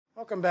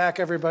Welcome back,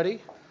 everybody.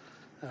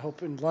 I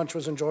hope lunch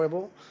was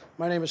enjoyable.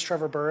 My name is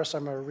Trevor Burrus.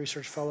 I'm a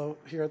research fellow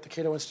here at the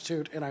Cato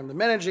Institute, and I'm the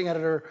managing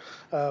editor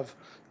of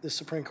the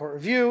Supreme Court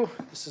Review.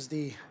 This is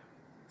the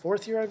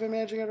fourth year I've been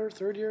managing editor,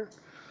 third year.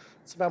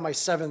 It's about my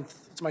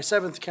seventh. It's my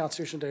seventh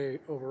Constitution Day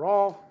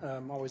overall.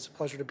 Always a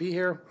pleasure to be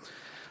here.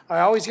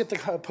 I always get the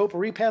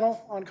potpourri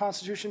panel on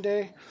Constitution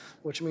Day,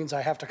 which means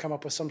I have to come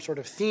up with some sort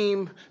of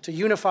theme to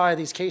unify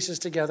these cases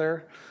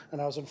together.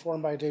 And I was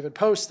informed by David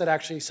Post that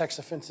actually sex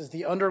offense is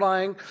the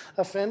underlying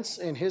offense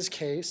in his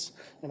case.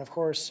 And of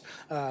course,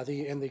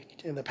 in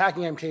the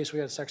Packingham case, we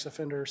had sex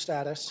offender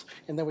status,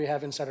 and then we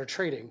have insider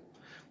trading.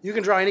 You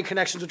can draw any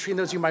connections between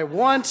those you might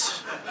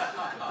want.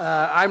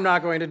 I'm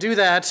not going to do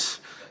that.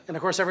 And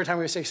of course, every time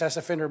we say sex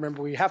offender,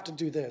 remember, we have to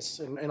do this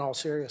in all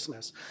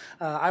seriousness.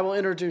 I will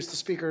introduce the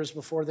speakers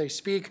before they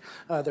speak.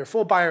 Their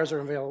full bios are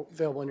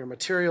available in your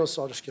materials,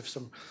 so I'll just give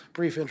some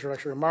brief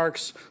introductory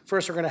remarks.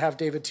 First, we're going to have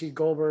David T.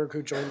 Goldberg,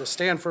 who joined the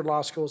Stanford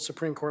Law School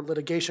Supreme Court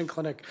Litigation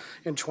Clinic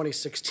in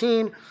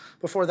 2016.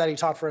 Before that, he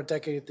taught for a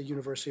decade at the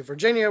University of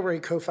Virginia, where he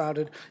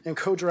co-founded and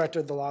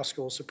co-directed the Law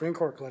School Supreme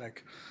Court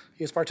Clinic.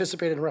 He has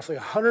participated in roughly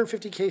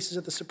 150 cases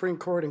at the Supreme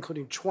Court,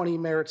 including 20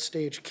 merit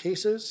stage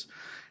cases.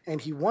 And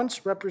he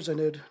once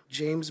represented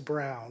James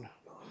Brown,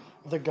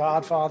 the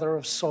godfather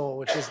of soul,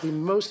 which is the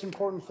most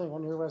important thing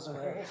on your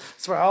resume.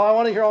 So I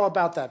want to hear all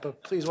about that,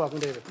 but please welcome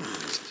David.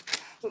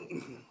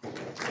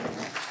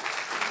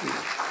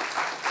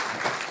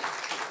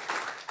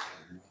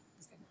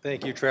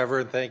 Thank you, Trevor,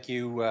 and thank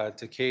you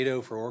to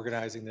Cato for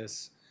organizing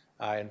this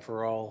and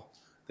for all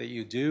that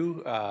you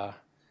do,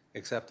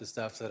 except the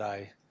stuff that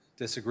I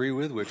disagree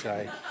with, which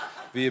I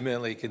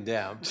vehemently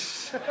condemn.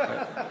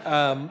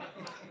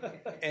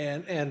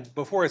 And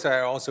before I start,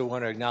 I also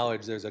want to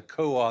acknowledge there's a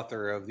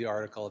co-author of the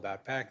article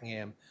about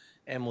Packingham,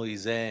 Emily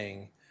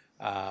Zhang,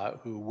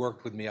 who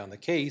worked with me on the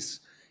case,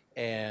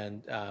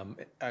 and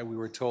we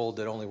were told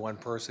that only one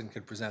person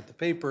could present the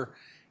paper,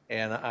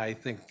 and I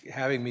think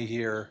having me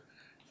here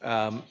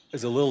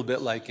is a little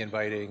bit like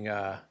inviting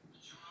Edgar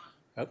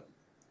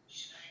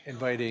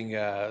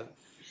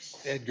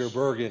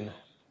Bergen,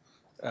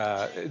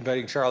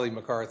 inviting Charlie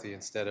McCarthy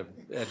instead of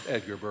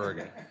Edgar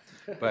Bergen.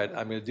 But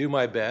I'm going to do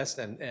my best,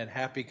 and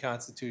happy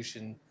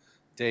Constitution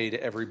Day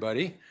to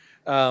everybody.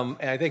 And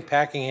I think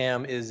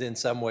Packingham is in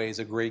some ways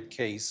a great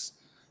case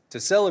to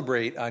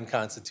celebrate on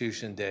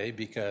Constitution Day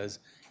because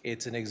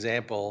it's an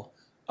example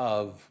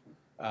of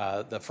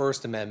the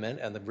First Amendment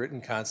and the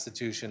Britain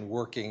Constitution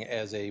working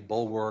as a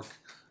bulwark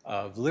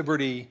of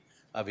liberty,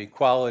 of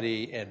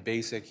equality, and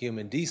basic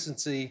human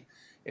decency.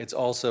 It's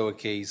also a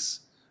case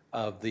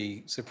of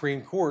the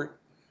Supreme Court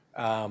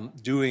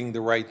doing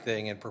the right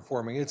thing and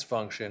performing its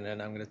function,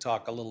 and I'm going to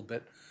talk a little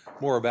bit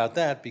more about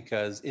that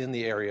because in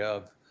the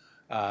area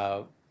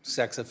of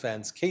sex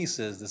offense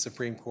cases, the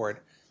Supreme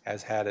Court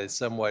has had a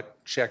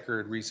somewhat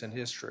checkered recent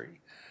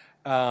history.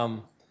 I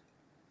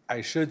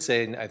should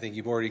say, and I think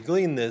you've already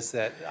gleaned this,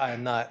 that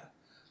I'm not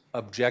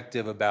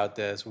objective about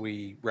this.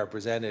 We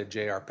represented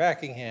J.R.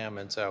 Packingham,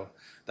 and so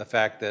the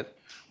fact that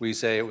we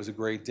say it was a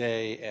great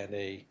day and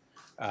the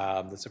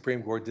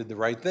Supreme Court did the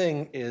right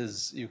thing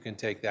is, you can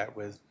take that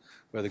with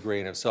a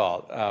grain of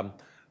salt.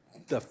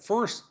 The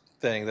first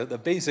thing, the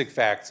basic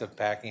facts of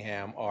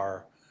Packingham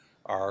are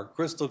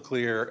crystal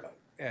clear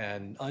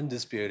and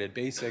undisputed.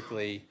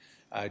 Basically,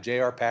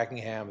 J.R.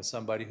 Packingham is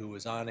somebody who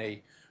was on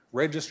a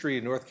registry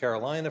in North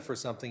Carolina for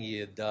something he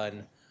had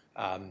done.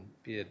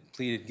 He had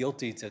pleaded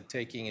guilty to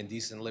taking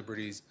indecent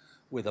liberties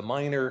with a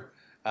minor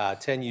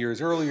 10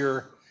 years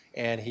earlier,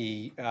 and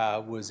he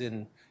was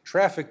in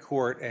traffic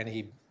court, and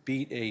he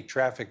beat a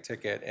traffic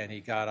ticket, and he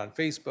got on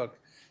Facebook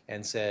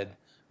and said,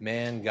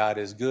 "Man, God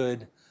is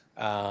good.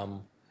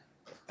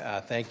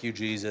 Thank you,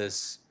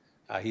 Jesus."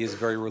 He is a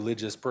very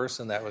religious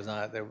person.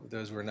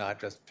 Those were not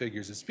just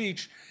figures of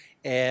speech.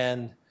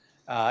 And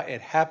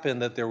it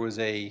happened that there was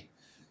a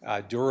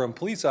Durham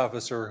police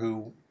officer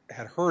who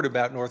had heard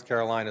about North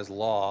Carolina's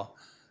law,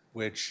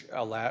 which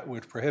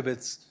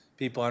prohibits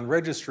people on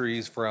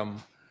registries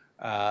from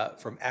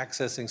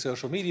accessing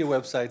social media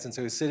websites. And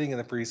so he was sitting in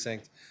the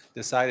precinct,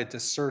 decided to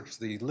search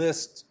the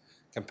list,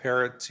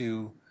 compare it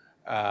to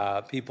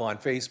people on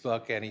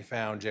Facebook, and he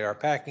found J.R.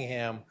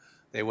 Packingham.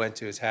 They went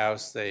to his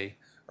house. They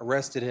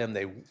arrested him.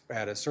 They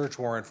had a search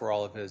warrant for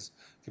all of his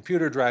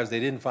computer drives. They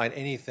didn't find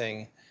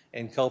anything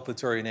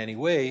inculpatory in any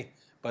way,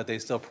 but they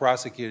still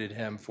prosecuted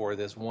him for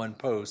this one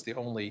post. The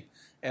only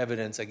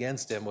evidence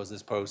against him was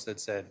this post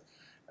that said,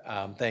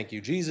 "Thank you,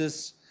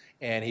 Jesus."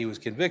 And he was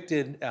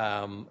convicted,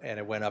 and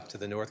it went up to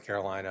the North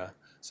Carolina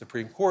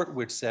Supreme Court,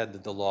 which said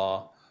that the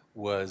law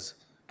was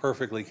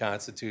perfectly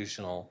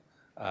constitutional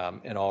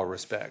in all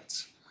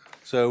respects.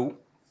 So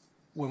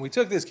when we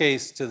took this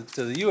case to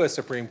the U.S.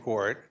 Supreme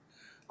Court,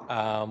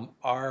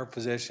 our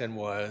position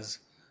was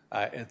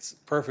it's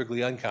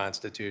perfectly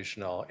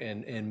unconstitutional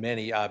in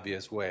many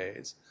obvious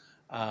ways.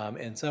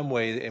 In some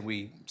way, and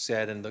we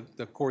said, and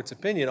the court's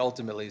opinion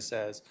ultimately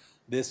says,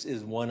 this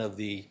is one of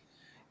the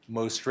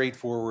most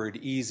straightforward,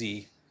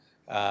 easy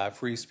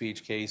free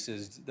speech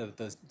cases that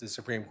the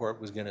Supreme Court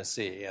was going to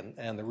see.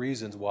 And the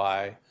reasons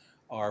why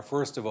are,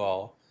 first of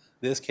all,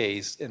 this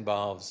case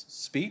involves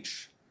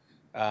speech,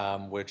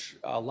 which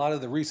a lot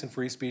of the recent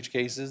free speech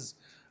cases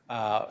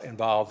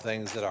involve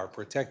things that are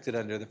protected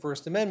under the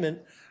First Amendment.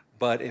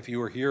 But if you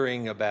were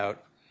hearing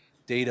about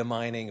data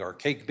mining or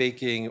cake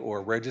baking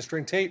or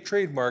registering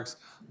trademarks,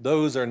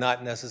 those are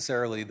not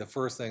necessarily the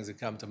first things that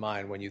come to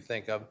mind when you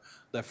think of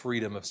the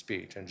freedom of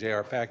speech. And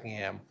J.R.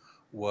 Packingham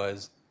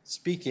was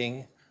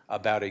speaking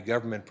about a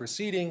government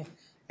proceeding,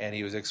 and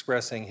he was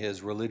expressing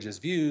his religious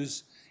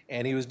views,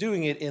 and he was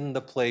doing it in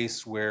the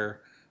place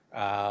where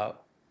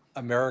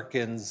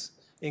Americans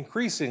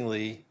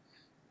increasingly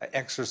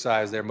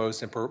exercise their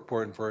most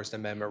important First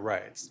Amendment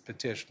rights: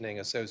 petitioning,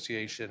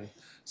 association,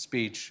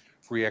 speech,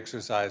 free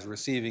exercise,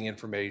 receiving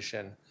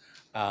information.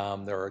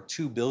 There are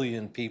 2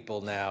 billion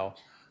people now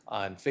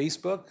on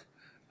Facebook,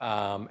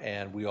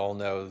 and we all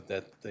know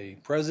that the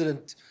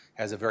president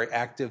has a very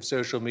active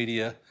social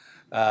media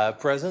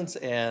presence,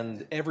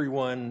 and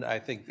everyone, I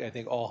think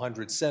all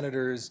 100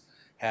 senators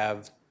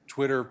have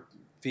Twitter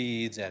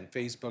feeds and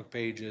Facebook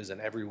pages, and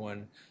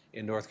everyone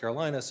in North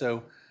Carolina.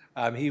 So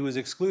he was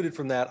excluded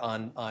from that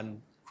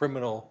on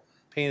criminal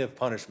pain of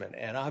punishment.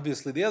 And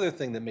obviously the other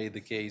thing that made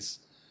the case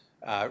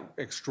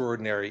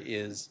extraordinary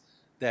is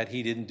that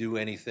he didn't do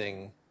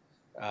anything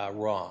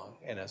wrong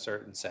in a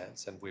certain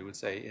sense, and we would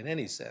say in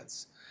any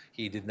sense.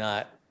 He did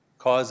not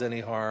cause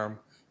any harm.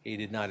 He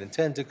did not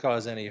intend to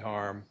cause any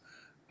harm.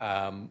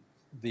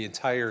 The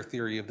entire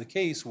theory of the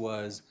case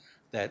was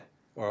that,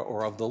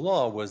 or of the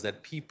law, was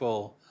that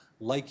people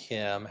like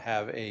him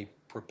have a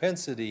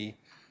propensity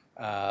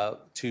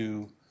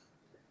to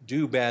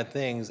do bad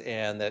things,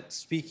 and that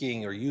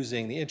speaking or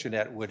using the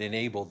internet would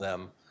enable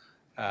them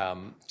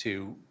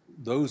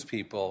those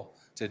people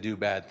to do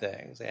bad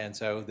things. And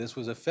so this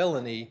was a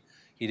felony.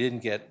 He didn't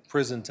get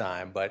prison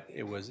time, but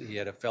he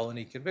had a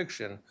felony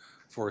conviction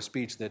for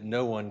speech that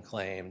no one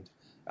claimed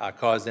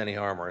caused any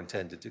harm or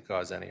intended to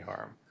cause any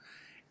harm.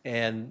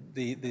 And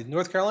the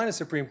North Carolina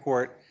Supreme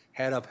Court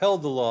had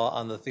upheld the law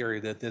on the theory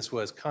that this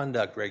was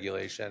conduct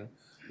regulation,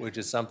 which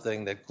is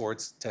something that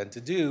courts tend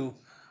to do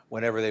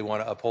whenever they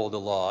want to uphold a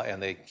law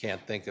and they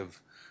can't think of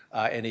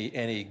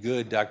any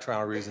good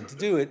doctrinal reason to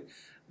do it.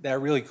 That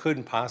really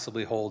couldn't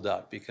possibly hold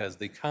up, because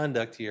the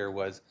conduct here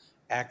was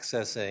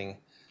accessing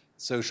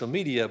social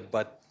media,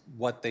 but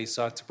what they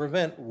sought to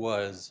prevent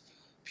was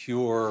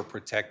pure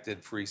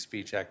protected free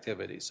speech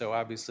activity. So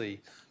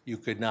obviously you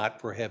could not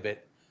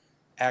prohibit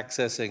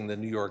accessing the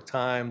New York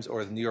Times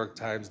or the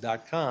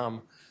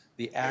NewYorkTimes.com.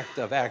 The act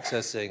of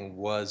accessing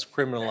was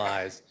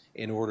criminalized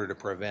in order to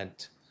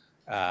prevent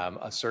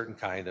a certain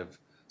kind of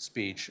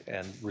speech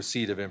and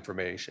receipt of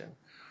information.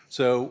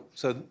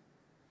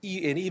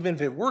 And even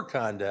if it were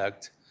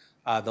conduct,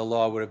 the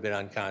law would have been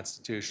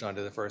unconstitutional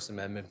under the First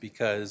Amendment,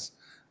 because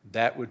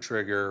that would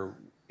trigger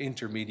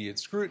intermediate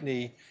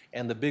scrutiny.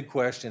 And the big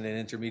question in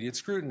intermediate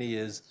scrutiny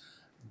is,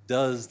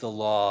 does the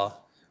law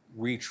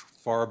reach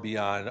far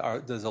beyond, or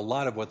does a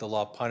lot of what the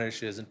law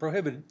punishes and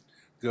prohibits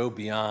go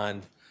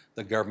beyond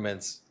the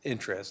government's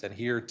interest? And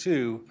here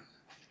too,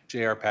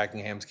 J.R.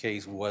 Packingham's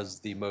case was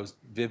the most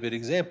vivid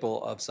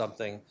example of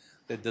something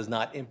that does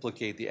not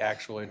implicate the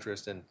actual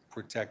interest in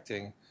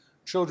protecting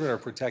children or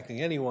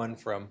protecting anyone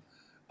from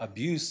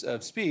abuse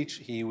of speech.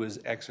 He was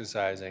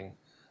exercising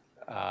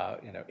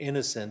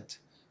innocent,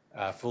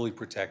 fully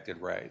protected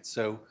rights.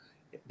 So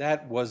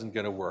that wasn't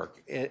going to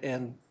work.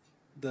 And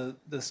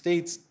the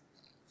state's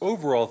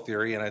overall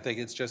theory, and I think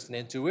it's just an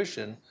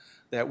intuition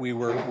that we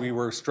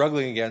were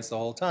struggling against the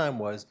whole time,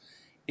 was,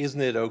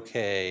 isn't it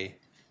okay,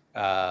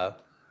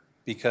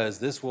 because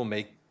this will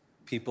make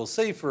people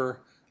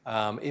safer.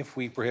 If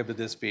we prohibit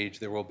this speech,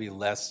 there will be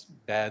less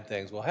bad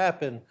things will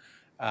happen.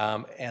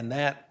 And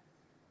that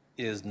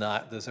is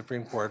not, the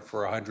Supreme Court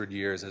for 100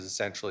 years has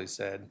essentially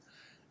said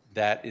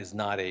that is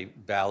not a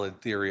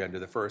valid theory under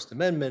the First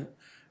Amendment.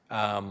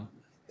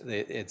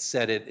 It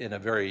said it in a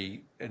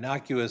very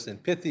innocuous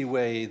and pithy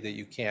way, that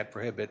you can't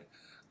prohibit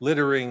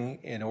littering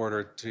in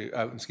order to,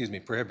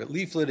 prohibit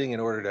leafleting in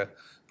order to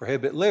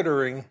prevent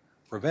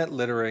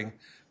littering.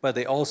 But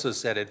they also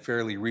said it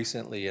fairly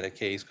recently in a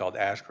case called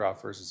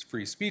Ashcroft versus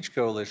Free Speech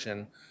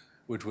Coalition,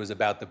 which was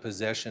about the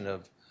possession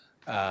of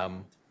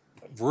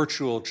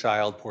virtual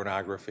child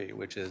pornography,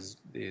 which is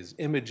these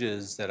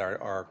images that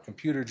are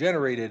computer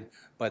generated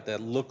but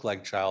that look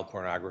like child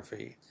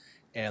pornography.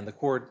 And the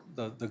court,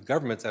 the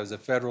government, that was a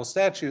federal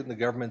statute, and the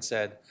government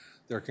said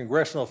there are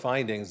congressional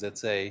findings that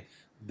say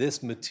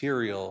this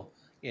material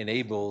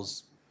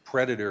enables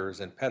predators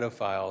and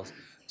pedophiles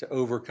to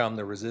overcome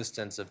the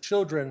resistance of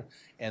children,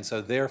 and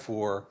so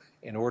therefore,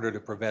 in order to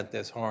prevent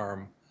this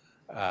harm,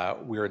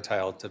 we're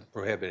entitled to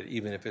prohibit it,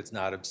 even if it's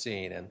not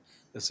obscene. And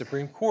the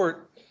Supreme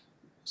Court,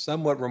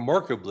 somewhat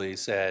remarkably,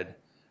 said,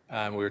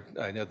 I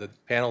know the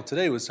panel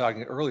today was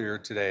talking earlier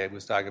today,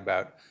 was talking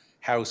about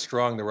how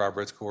strong the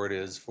Roberts Court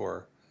is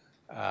for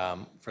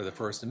the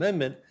First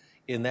Amendment.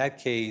 In that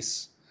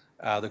case,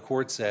 the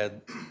court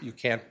said you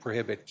can't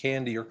prohibit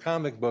candy or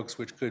comic books,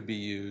 which could be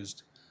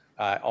used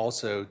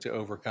also to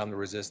overcome the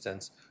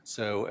resistance.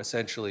 So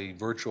essentially,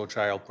 virtual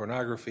child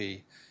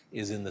pornography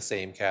is in the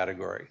same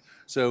category.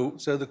 So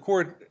the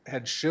court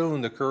had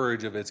shown the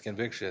courage of its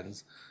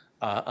convictions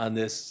on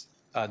this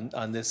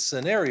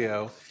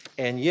scenario,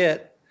 and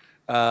yet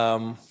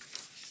one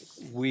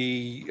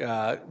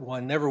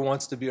never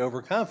wants to be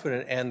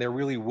overconfident, and there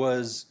really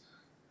was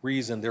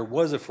reason. There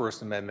was a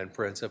First Amendment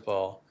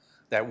principle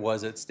that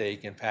was at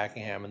stake in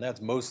Packingham, and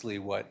that's mostly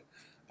what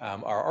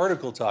our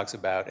article talks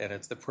about, and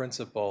it's the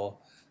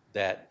principle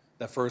that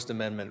the First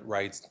Amendment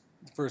rights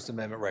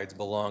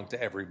belong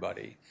to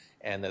everybody,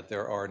 and that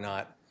there are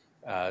not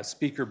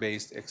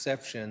speaker-based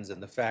exceptions,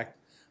 and the fact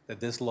that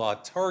this law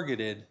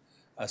targeted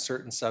a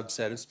certain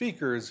subset of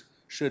speakers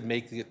should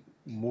make it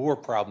more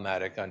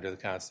problematic under the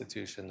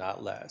Constitution,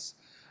 not less.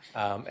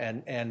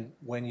 And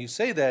when you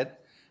say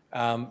that,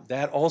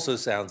 that also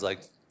sounds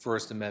like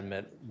First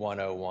Amendment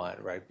 101,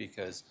 right?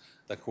 Because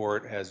the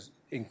court has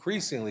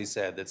increasingly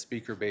said that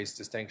speaker-based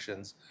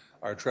distinctions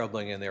are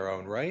troubling in their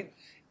own right,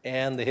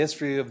 and the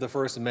history of the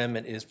First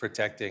Amendment is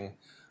protecting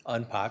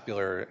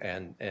unpopular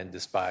and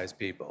despised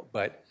people.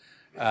 But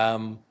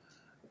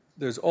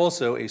there's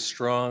also a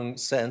strong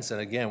sense,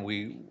 and again,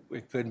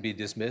 it couldn't be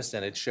dismissed,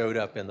 and it showed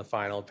up in the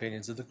final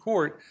opinions of the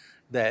court,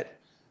 that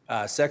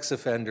sex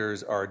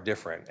offenders are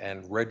different,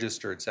 and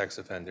registered sex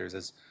offenders.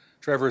 As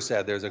Trevor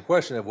said, there's a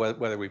question of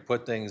whether we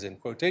put things in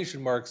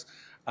quotation marks.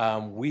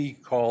 We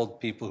called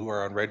people who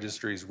are on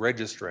registries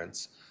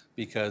registrants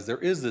because there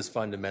is this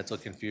fundamental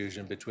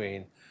confusion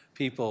between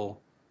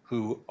people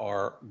who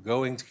are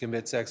going to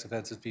commit sex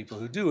offenses, people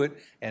who do it,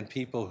 and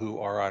people who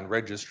are on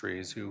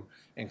registries, who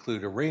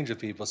include a range of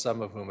people,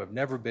 some of whom have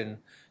never been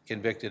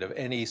convicted of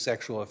any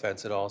sexual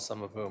offense at all,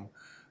 some of whom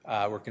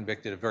were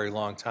convicted a very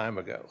long time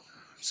ago.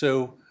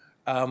 So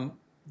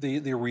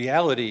the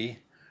reality,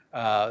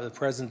 the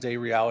present day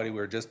reality, we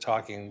were just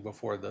talking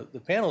before the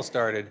panel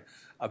started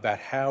about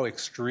how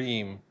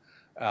extreme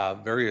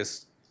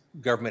various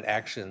government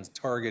actions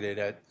targeted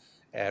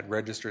at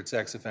registered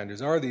sex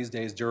offenders are these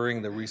days.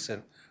 During the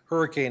recent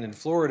hurricane in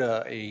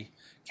Florida, a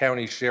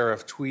county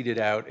sheriff tweeted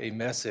out a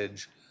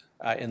message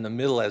in the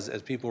middle as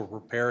people were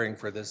preparing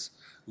for this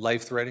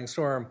life-threatening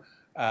storm.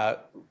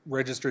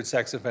 Registered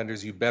sex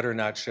offenders, you better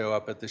not show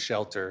up at the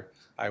shelter.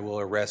 I will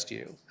arrest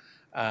you.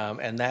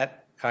 And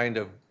that kind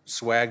of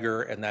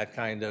swagger and that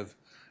kind of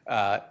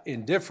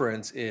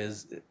indifference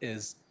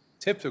is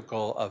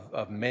typical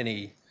of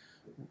many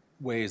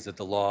ways that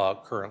the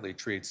law currently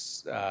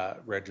treats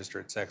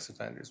registered sex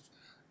offenders.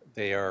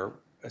 They are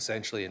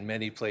essentially in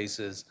many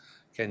places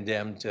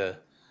condemned to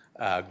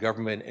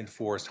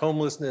government-enforced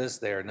homelessness.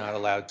 They are not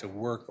allowed to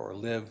work or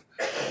live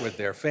with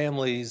their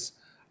families.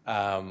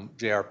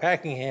 J.R.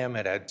 Packingham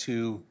had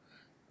 2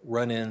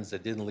 run-ins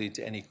that didn't lead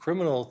to any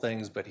criminal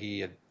things, but he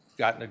had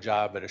gotten a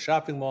job at a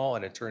shopping mall,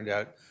 and it turned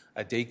out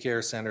a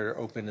daycare center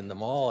opened in the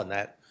mall, and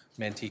that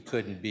meant he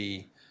couldn't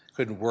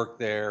work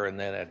there. And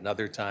then at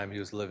another time, he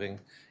was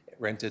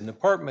rented an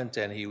apartment,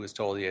 and he was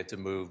told he had to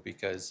move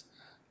because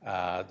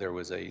there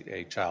was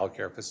a child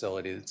care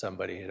facility that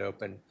somebody had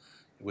opened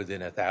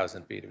within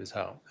 1,000 feet of his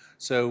home.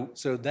 So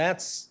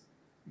that's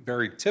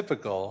very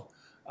typical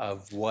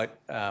of what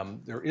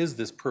there is,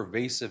 this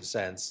pervasive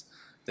sense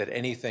that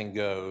anything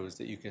goes,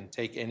 that you can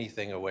take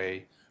anything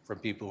away from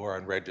people who are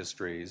on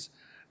registries.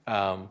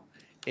 And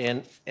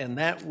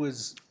that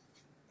was,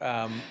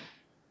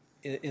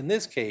 in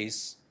this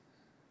case,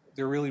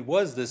 there really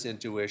was this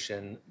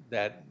intuition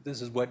that this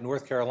is what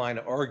North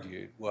Carolina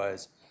argued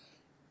was,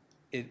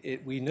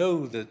 we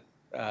know that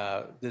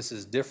this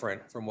is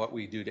different from what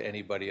we do to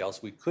anybody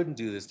else. We couldn't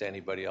do this to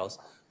anybody else,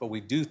 but we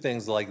do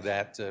things like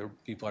that to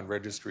people on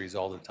registries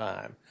all the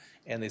time.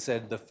 And they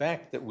said the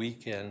fact that we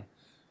can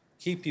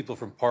keep people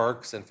from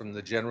parks and from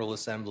the General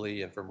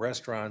Assembly and from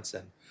restaurants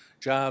and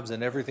jobs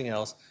and everything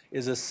else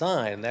is a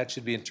sign, that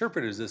should be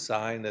interpreted as a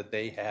sign that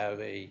they have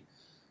a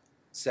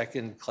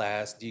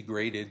second-class,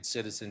 degraded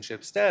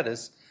citizenship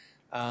status.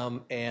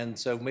 And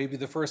so maybe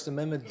the First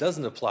Amendment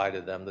doesn't apply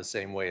to them the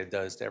same way it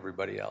does to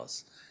everybody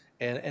else.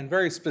 And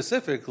very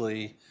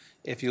specifically,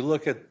 if you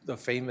look at the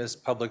famous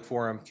public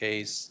forum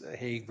case,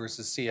 Hague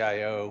versus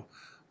CIO,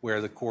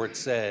 where the court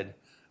said,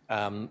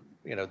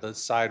 the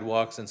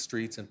sidewalks and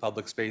streets and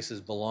public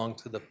spaces belong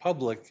to the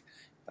public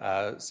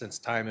since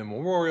time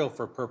immemorial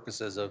for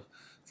purposes of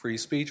free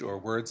speech or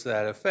words to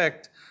that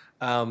effect,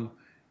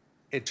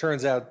 it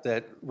turns out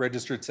that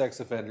registered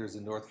sex offenders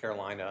in North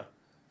Carolina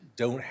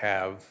don't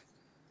have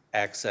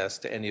access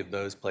to any of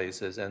those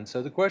places. And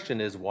so the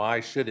question is, why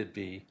should it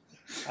be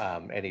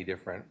any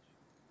different?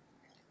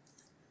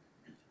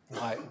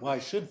 Why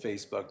should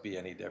Facebook be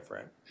any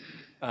different?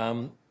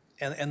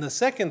 And the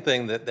second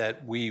thing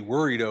that we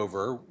worried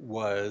over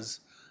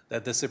was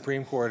that the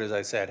Supreme Court, as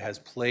I said, has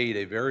played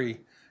a very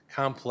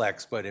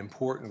complex but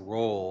important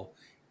role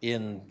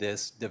in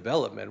this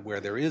development where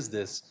there is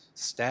this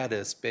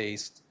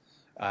status-based,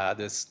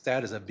 this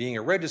status of being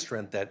a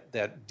registrant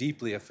that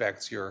deeply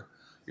affects your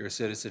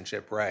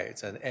citizenship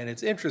rights. And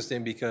it's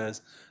interesting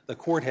because the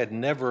court had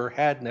never,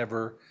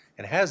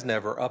 and has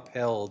never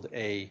upheld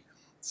a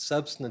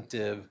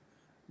substantive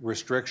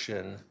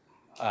restriction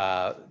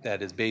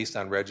that is based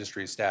on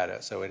registry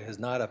status. So it has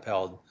not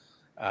upheld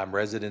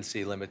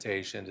residency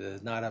limitations. It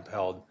has not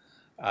upheld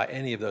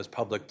any of those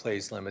public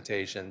place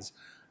limitations.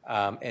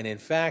 And in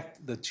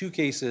fact, the two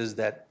cases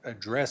that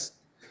address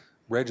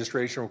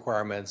registration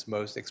requirements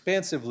most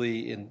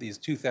expansively in these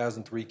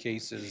 2003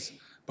 cases,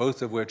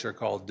 both of which are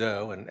called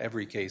Doe, and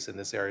every case in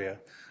this area,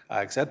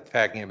 except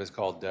Packingham is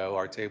called Doe.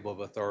 Our table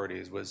of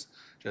authorities was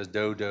just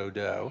Doe, Doe,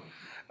 Doe.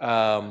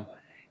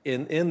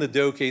 In the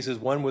Doe cases,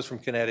 one was from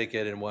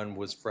Connecticut and one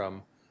was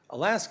from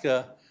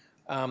Alaska.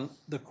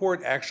 The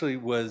court actually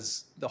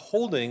the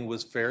holding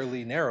was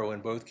fairly narrow in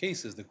both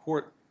cases. The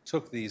court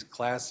took these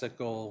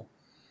classical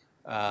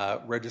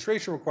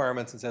registration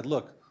requirements and said,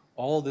 look,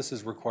 all this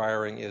is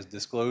requiring is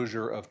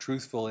disclosure of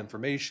truthful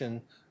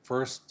information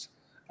first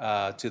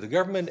to the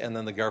government, and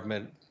then the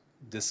government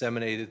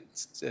disseminated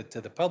it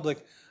to the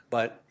public.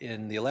 But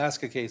in the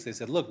Alaska case, they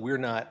said, look, we're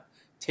not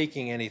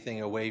taking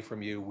anything away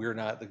from you. We're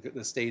not,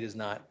 the state is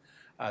not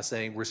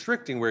saying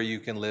restricting where you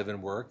can live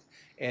and work.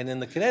 And in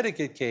the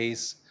Connecticut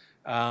case,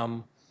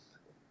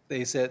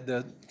 they said,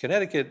 the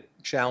Connecticut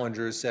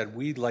challengers said,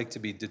 we'd like to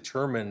be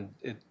determined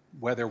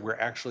whether we're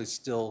actually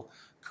still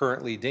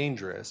currently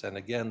dangerous. And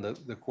again,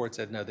 the court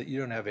said, no, that you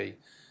don't have a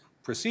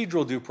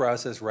procedural due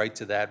process right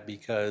to that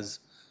because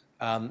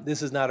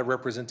this is not a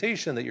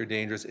representation that you're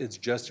dangerous. It's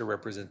just a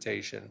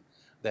representation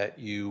that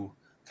you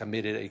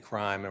committed a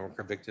crime and were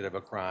convicted of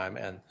a crime,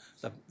 and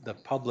the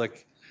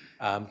public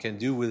can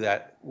do with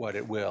that what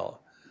it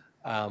will.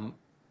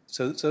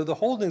 So the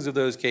holdings of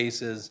those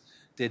cases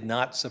did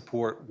not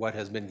support what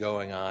has been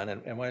going on.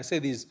 And when I say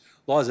these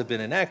laws have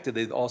been enacted,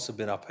 they've also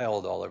been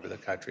upheld all over the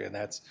country, and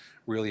that's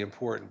really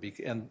important.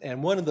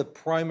 And one of the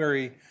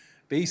primary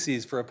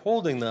bases for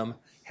upholding them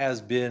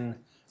has been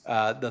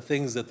the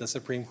things that the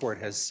Supreme Court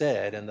has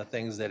said, and the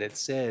things that it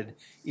said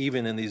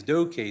even in these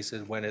Doe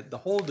cases when the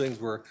holdings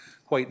were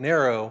quite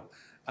narrow.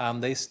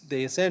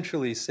 They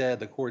essentially said,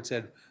 the court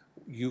said,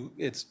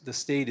 the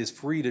state is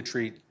free to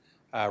treat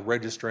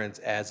registrants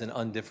as an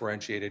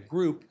undifferentiated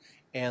group,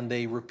 and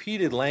they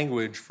repeated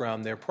language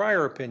from their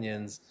prior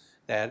opinions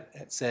that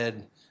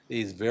said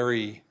these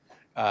very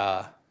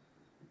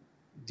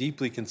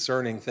deeply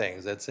concerning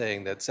things, that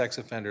saying that sex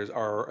offenders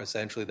are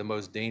essentially the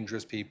most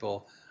dangerous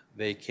people.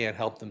 They can't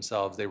help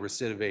themselves. They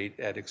recidivate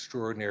at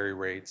extraordinary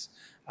rates.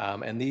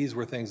 And these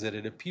were things that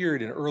had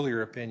appeared in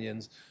earlier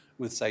opinions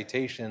with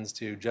citations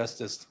to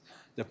Justice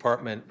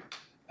Department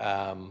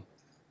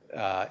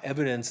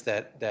evidence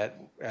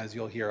that, as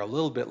you'll hear a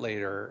little bit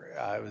later,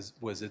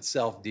 was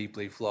itself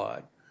deeply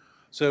flawed.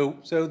 So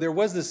there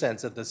was the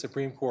sense that the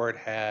Supreme Court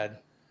had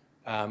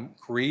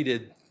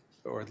created,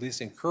 or at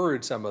least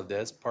encouraged some of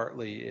this,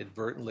 partly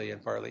advertently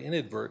and partly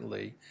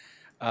inadvertently.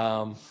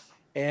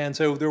 And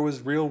so there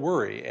was real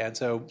worry. And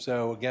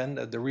so again,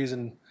 the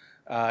reason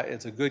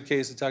it's a good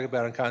case to talk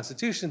about on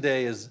Constitution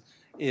Day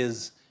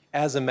is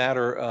as a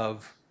matter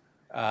of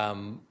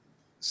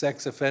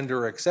sex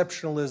offender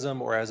exceptionalism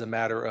or as a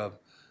matter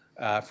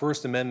of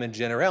First Amendment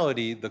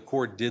generality, the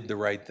court did the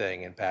right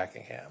thing in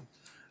Packingham.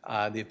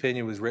 The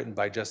opinion was written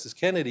by Justice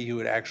Kennedy, who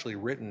had actually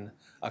written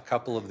a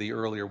couple of the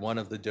earlier, one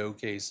of the Doe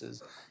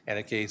cases, and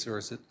a case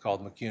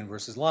called McCune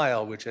versus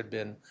Lyle, which had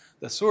been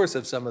the source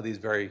of some of these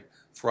very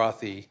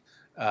frothy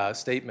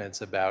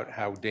statements about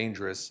how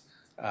dangerous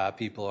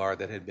people are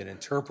that had been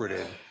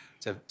interpreted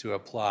to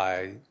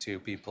apply to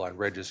people on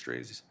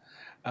registries.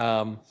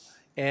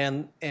 And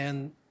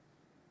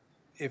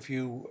if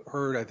you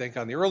heard, I think,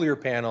 on the earlier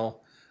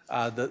panel,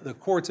 the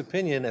court's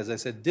opinion, as I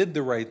said, did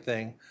the right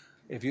thing.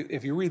 If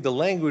you read the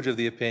language of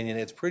the opinion,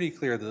 it's pretty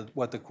clear that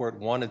what the court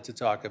wanted to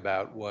talk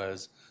about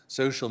was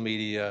social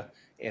media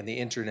and the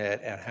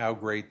internet and how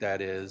great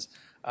that is.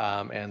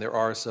 And there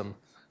are some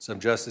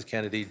Justice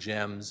Kennedy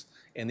gems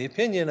in the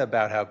opinion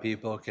about how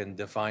people can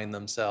define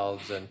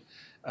themselves and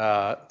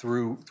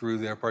through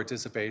their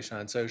participation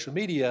on social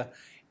media.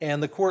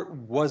 And the court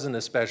wasn't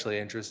especially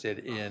interested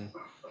in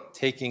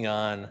taking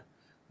on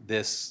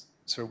this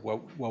sort of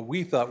what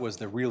we thought was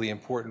the really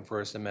important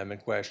First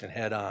Amendment question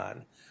head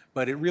on.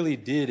 But it really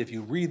did, if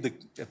you read the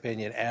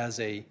opinion as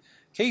a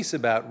case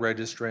about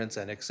registrants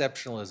and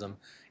exceptionalism,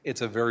 it's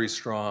a very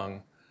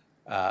strong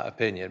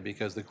opinion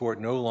because the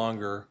court no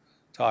longer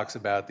talks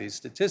about these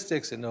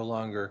statistics. It no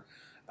longer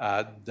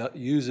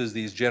uses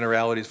these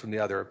generalities from the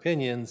other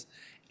opinions.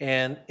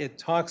 And it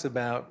talks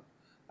about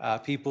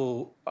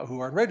people who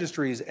are in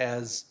registries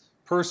as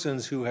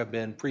persons who have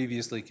been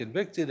previously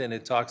convicted, and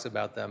it talks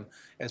about them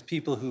as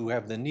people who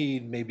have the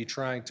need, maybe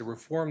trying to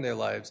reform their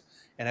lives,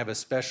 and have a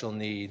special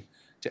need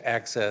to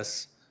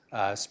access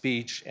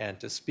speech and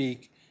to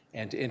speak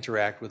and to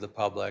interact with the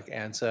public.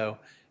 And so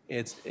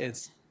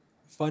it's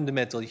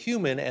fundamentally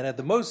human, and at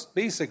the most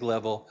basic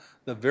level,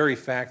 the very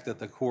fact that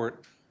the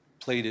court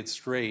played it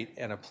straight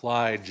and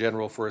applied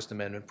general First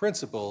Amendment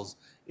principles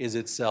is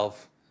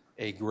itself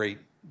a great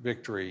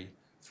victory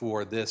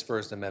for this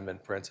First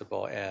Amendment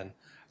principle. And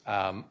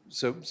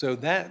so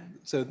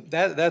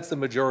that's the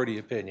majority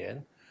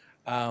opinion.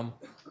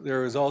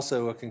 There was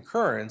also a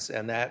concurrence,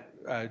 and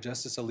that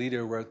Justice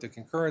Alito wrote the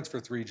concurrence for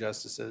 3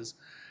 justices,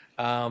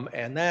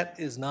 and that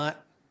is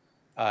not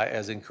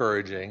as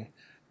encouraging.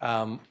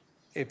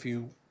 If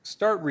you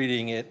start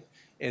reading it,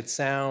 it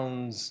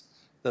sounds,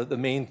 the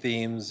main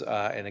themes,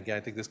 and again, I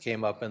think this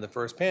came up in the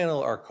first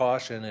panel, are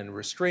caution and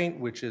restraint,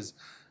 which is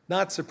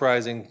not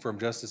surprising from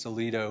Justice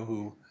Alito,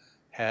 who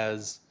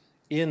has,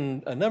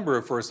 in a number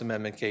of First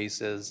Amendment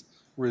cases,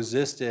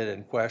 resisted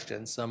and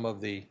questioned some of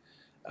the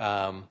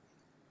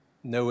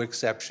no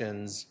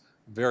exceptions,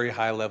 very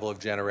high level of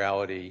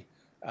generality,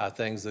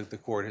 things that the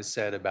court has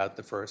said about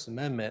the First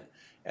Amendment.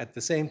 At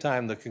the same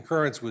time, the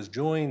concurrence was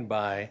joined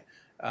by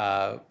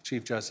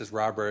Chief Justice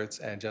Roberts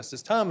and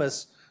Justice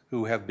Thomas,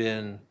 who have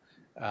been,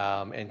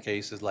 in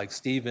cases like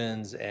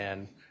Stevens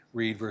and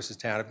Reed versus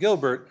Town of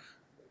Gilbert,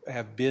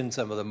 have been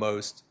some of the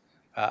most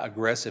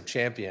aggressive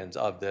champions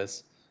of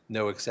this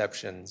no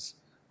exceptions,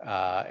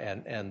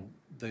 and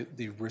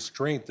the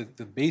restraint,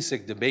 the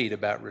basic debate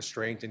about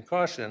restraint and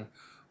caution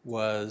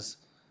was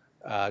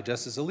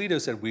Justice Alito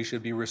said we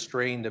should be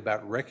restrained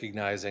about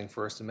recognizing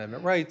First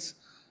Amendment rights,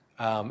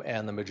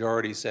 and the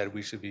majority said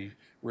we should be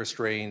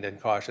restrained and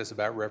cautious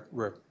about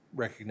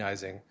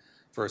recognizing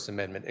First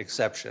Amendment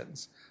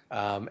exceptions.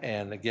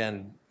 And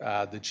again,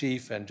 the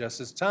Chief and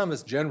Justice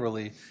Thomas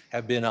generally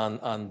have been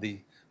on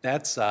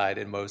that side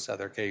in most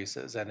other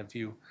cases. And if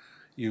you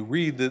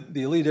read the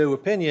Alito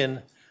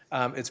opinion,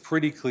 it's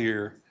pretty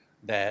clear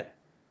that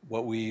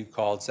what we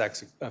called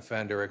sex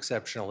offender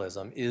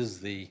exceptionalism is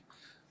the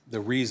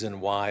reason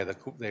why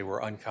they were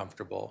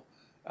uncomfortable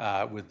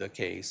with the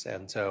case.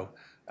 And so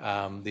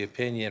the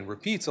opinion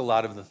repeats a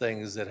lot of the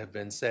things that have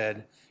been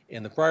said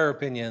in the prior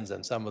opinions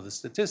and some of the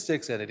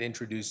statistics, and it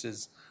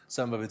introduces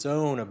some of its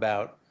own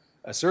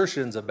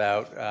assertions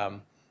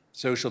about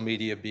social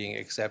media being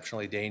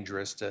exceptionally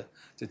dangerous to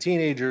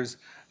teenagers.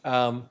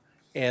 And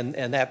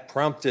that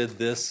prompted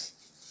this,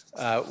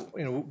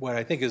 what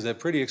I think is a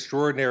pretty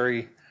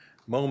extraordinary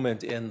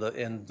moment in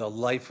the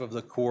life of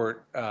the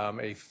court,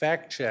 a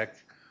fact check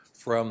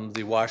from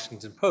the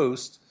Washington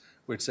Post,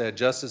 which said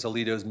Justice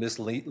Alito's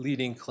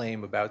misleading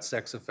claim about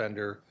sex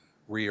offender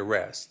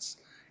rearrests.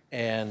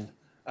 And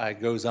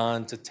it goes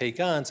on to take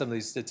on some of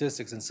these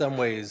statistics. In some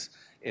ways,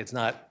 it's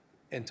not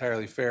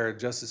entirely fair.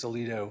 Justice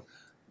Alito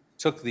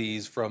took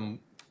these from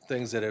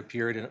things that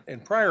appeared in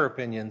prior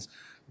opinions,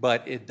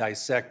 but it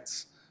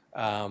dissects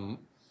some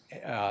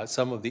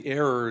of the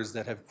errors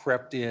that have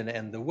crept in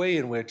and the way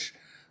in which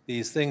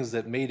these things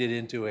that made it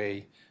into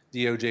a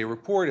DOJ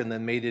report and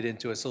then made it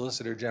into a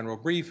Solicitor General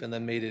brief and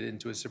then made it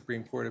into a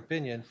Supreme Court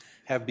opinion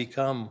have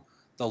become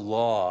the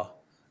law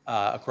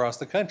across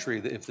the country.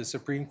 If the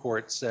Supreme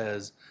Court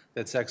says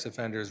that sex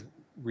offenders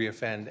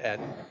reoffend at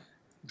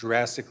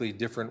drastically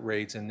different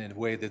rates and in a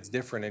way that's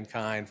different in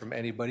kind from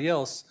anybody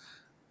else,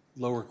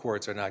 lower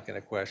courts are not going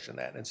to question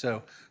that. And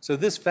so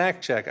this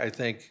fact check, I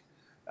think,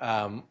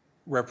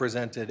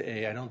 represented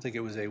I don't think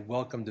it was a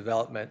welcome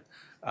development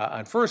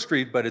on First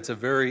Street, but it's a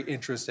very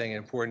interesting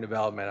and important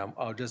development.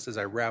 Just as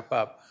I wrap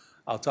up,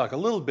 I'll talk a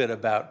little bit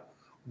about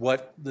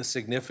what the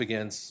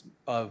significance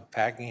of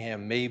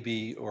Packingham may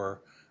be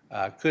or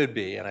could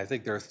be. And I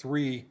think there are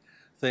 3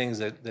 things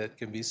that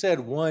can be said.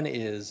 One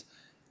is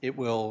it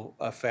will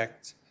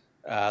affect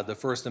the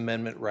First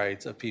Amendment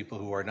rights of people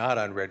who are not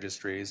on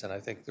registries. And I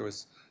think there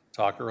was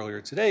talk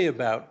earlier today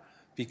about,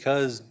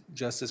 because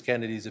Justice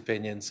Kennedy's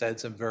opinion said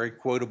some very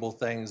quotable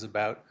things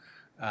about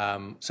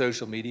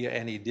social media,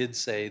 and he did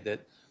say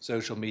that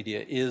social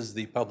media is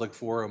the public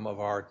forum of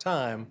our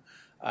time,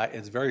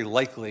 it's very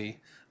likely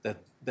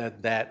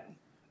that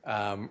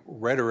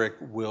rhetoric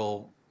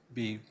will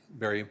be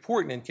very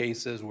important in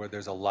cases where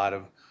there's a lot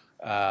of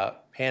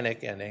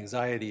panic and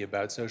anxiety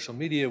about social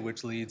media,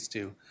 which leads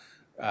to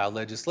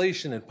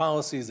legislation and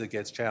policies that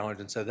gets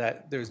challenged. And so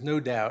that there's no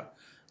doubt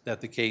that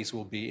the case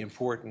will be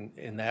important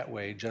in that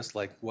way, just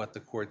like what the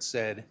court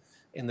said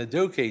in the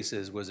Doe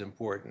cases was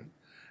important.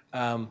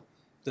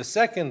 The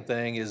second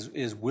thing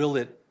is will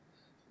it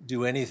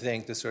do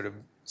anything to sort of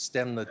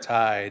stem the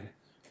tide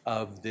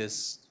of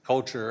this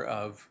culture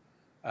of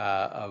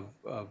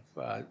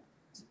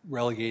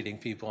relegating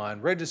people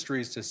on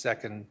registries to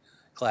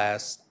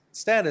second-class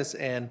status?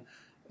 And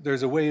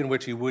there's a way in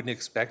which you wouldn't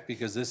expect,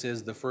 because this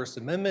is the First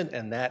Amendment,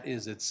 and that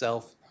is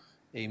itself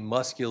a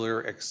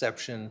muscular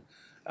exception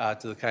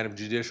to the kind of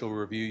judicial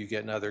review you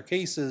get in other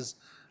cases.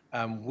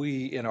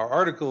 We, in our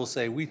article,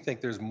 say we think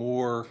there's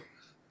more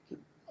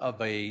of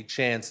a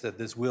chance that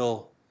this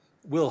will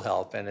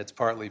help, and it's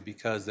partly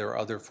because there are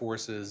other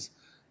forces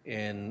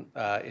in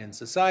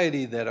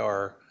society that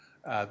are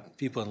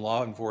people in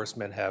law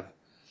enforcement have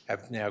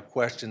now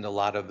questioned a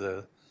lot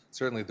of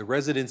certainly the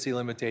residency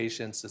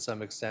limitations, to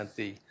some extent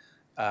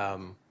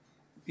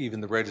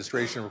even the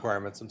registration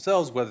requirements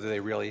themselves, whether they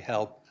really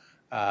help.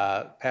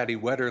 Patty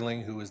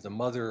Wetterling, who is the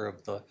mother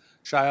of the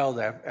child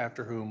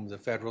after whom the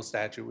federal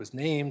statute was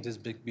named, has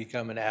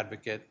become an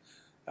advocate,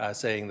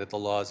 saying that the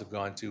laws have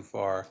gone too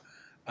far.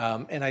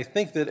 And I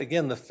think that,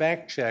 again, the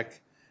fact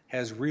check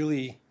has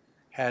really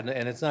had,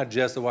 and it's not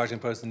just the Washington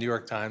Post, the New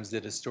York Times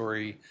did a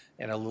story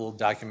and a little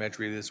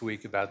documentary this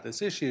week about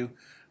this issue.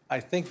 I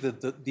think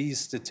that these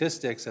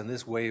statistics and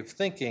this way of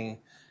thinking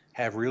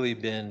have really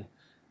been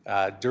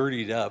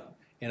dirtied up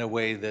in a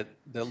way that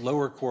the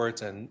lower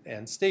courts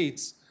and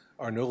states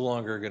are no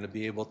longer going to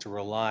be able to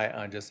rely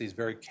on just these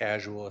very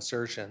casual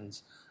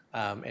assertions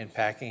and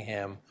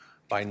Packingham,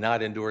 by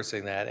not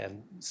endorsing that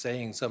and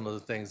saying some of the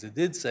things it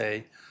did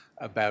say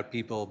about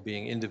people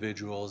being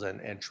individuals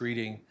and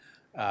treating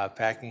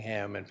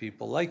Packingham and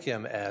people like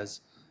him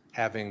as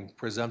having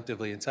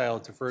presumptively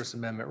entitled to First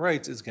Amendment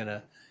rights is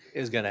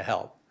gonna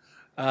help.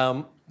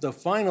 The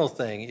final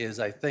thing is,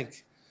 I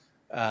think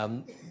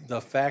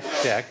the fact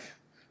check,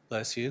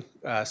 bless you,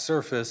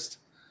 surfaced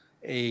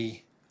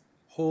a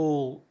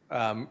whole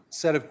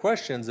set of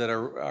questions that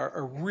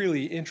are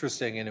really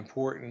interesting and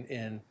important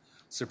in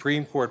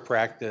Supreme Court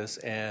practice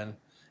and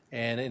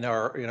in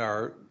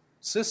our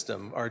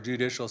system, our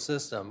judicial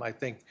system. I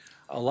think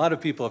a lot of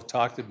people have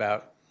talked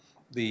about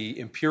the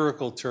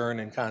empirical turn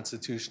in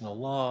constitutional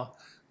law,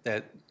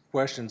 that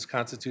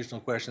constitutional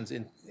questions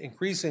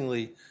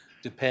increasingly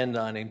depend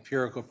on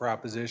empirical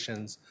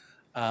propositions.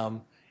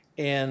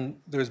 And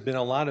there's been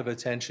a lot of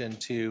attention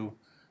to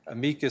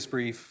amicus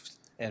briefs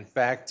and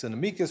facts and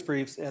amicus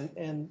briefs,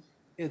 and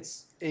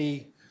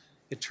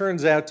it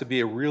turns out to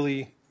be a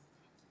really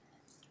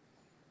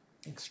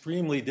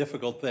extremely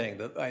difficult thing.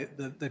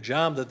 The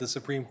job that the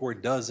Supreme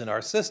Court does in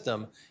our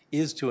system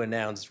is to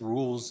announce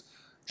rules,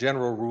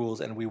 general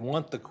rules, and we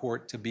want the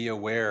court to be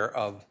aware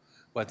of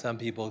what some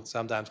people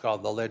sometimes call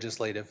the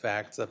legislative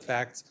facts, the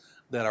facts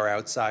that are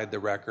outside the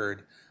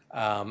record.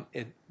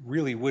 It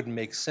really wouldn't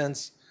make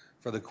sense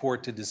for the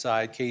court to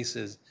decide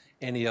cases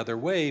any other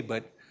way,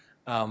 but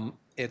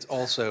it's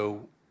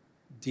also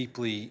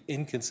deeply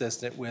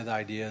inconsistent with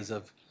ideas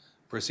of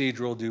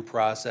procedural due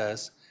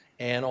process,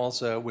 and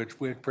also which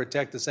would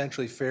protect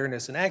essentially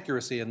fairness and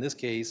accuracy in this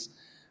case.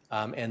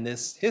 And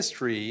this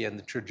history and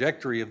the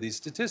trajectory of these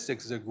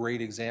statistics is a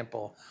great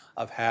example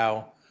of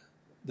how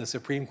the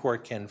Supreme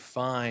Court can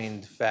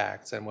find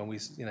facts, and when we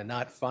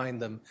not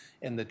find them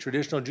in the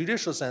traditional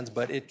judicial sense,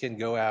 but it can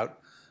go out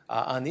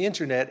on the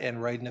internet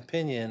and write an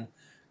opinion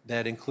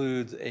that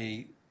includes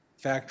a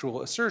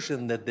factual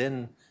assertion that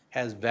then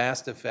has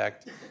vast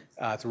effect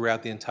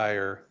throughout the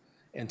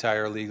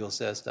entire legal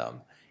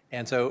system.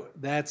 And so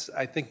that's,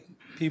 I think,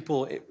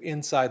 people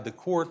inside the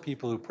court,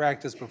 people who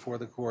practice before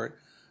the court,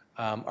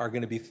 are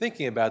going to be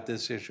thinking about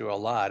this issue a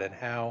lot, and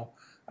how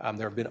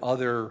there have been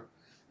other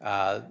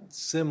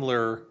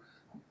similar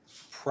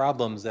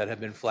problems that have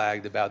been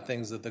flagged about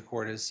things that the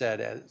court has said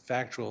as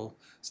factual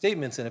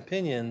statements and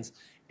opinions,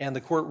 and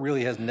the court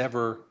really has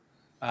never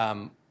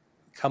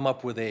come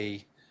up with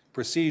a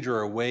procedure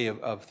or a way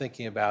of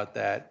thinking about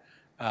that.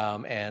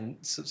 And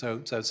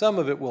so some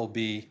of it will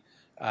be,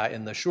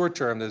 in the short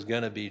term, there's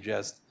going to be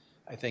just,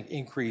 I think,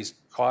 increased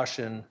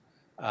caution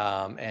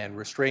and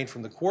restraint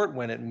from the court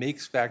when it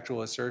makes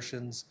factual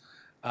assertions.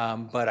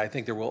 But I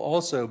think there will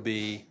also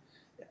be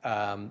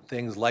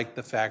things like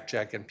the fact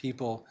check and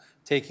people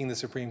taking the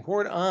Supreme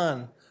Court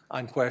on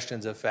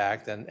questions of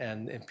fact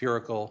and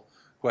empirical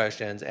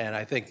questions. And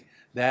I think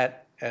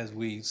that, as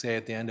we say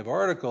at the end of our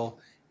article,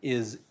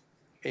 is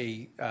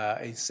a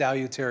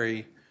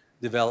salutary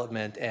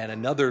development and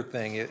another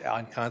thing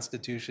on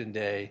Constitution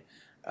Day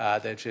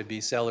that should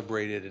be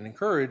celebrated and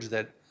encouraged,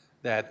 that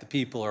the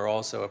people are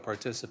also a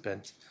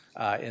participant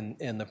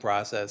in the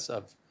process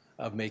of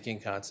making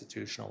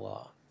constitutional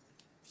law.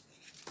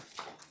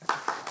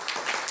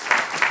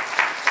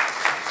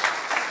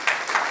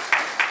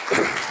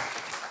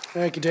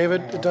 Thank you,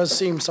 David. It does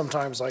seem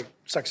sometimes like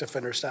sex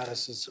offender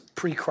status is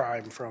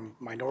pre-crime from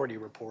Minority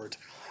Report.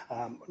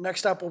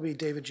 Next up will be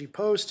David G.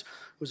 Post,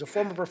 who's a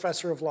former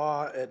professor of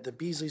law at the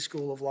Beasley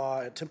School of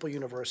Law at Temple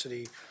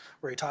University,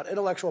 where he taught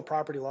intellectual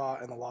property law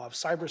and the law of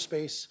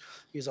cyberspace.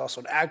 He's also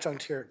an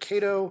adjunct here at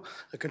Cato,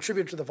 a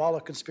contributor to the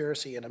Volokh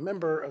Conspiracy, and a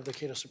member of the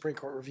Cato Supreme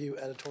Court Review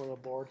editorial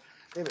board.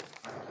 David.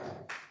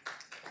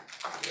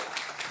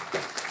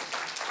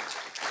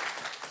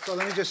 So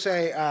let me just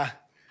say,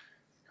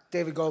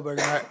 David Goldberg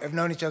and I have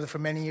known each other for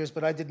many years,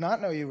 but I did not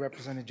know you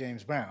represented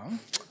James Brown.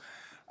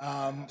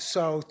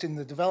 So in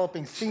the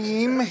developing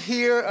theme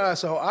here, I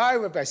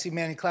see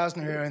Manny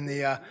Klausner here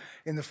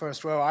in the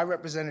first row. I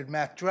represented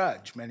Matt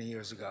Drudge many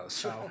years ago.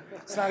 So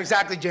it's not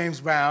exactly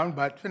James Brown,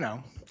 but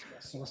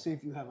we'll see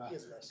if you have a.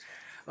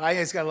 Well,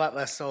 he's got a lot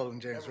less soul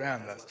than James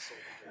Brown does.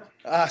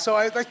 So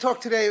I'd like to talk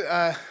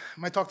today.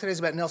 My talk today is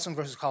about Nelson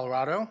versus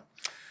Colorado.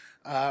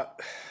 Let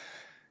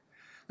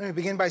me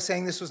begin by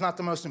saying this was not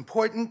the most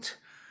important,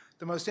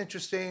 the most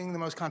interesting, the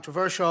most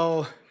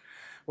controversial,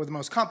 or the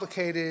most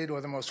complicated,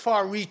 or the most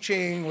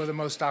far-reaching, or the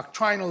most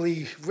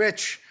doctrinally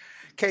rich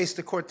case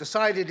the court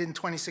decided in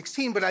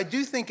 2016, but I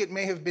do think it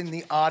may have been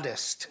the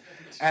oddest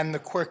and the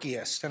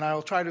quirkiest, and I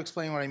will try to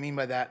explain what I mean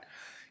by that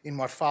in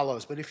what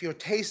follows. But if your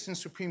taste in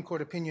Supreme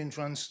Court opinions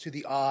runs to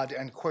the odd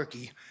and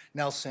quirky,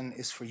 Nelson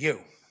is for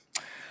you.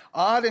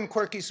 Odd and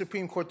quirky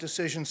Supreme Court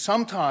decisions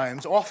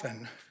sometimes,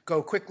 often,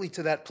 go quickly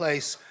to that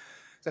place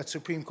that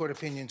Supreme Court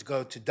opinions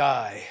go to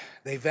die.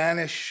 They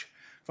vanish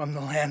from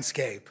the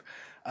landscape.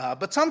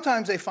 But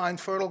sometimes they find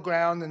fertile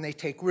ground and they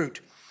take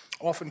root,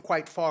 often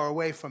quite far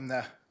away from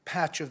the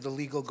patch of the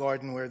legal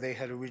garden where they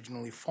had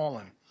originally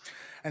fallen.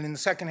 And in the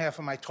second half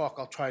of my talk,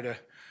 I'll try to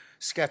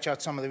sketch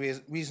out some of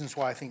the reasons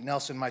why I think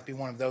Nelson might be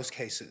one of those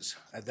cases,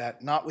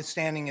 that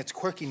notwithstanding its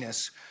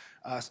quirkiness,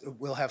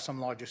 will have some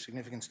larger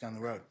significance down the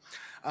road.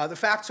 The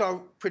facts are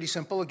pretty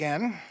simple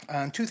again.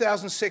 In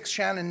 2006,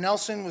 Shannon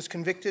Nelson was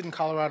convicted in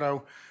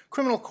Colorado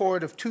criminal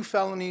court of 2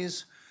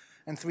 felonies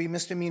and 3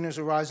 misdemeanors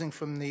arising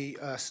from the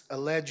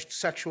alleged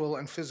sexual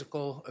and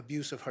physical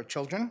abuse of her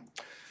children.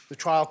 The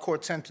trial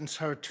court sentenced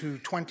her to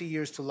 20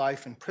 years to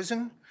life in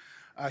prison.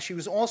 She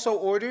was also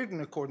ordered,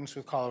 in accordance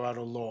with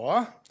Colorado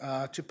law,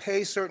 to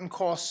pay certain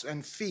costs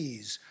and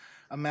fees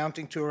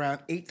amounting to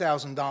around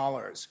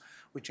 $8,000,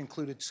 which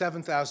included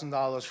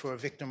 $7,000 for a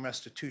victim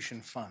restitution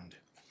fund.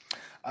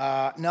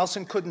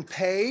 Nelson couldn't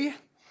pay,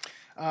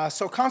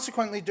 so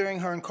consequently, during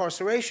her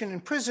incarceration in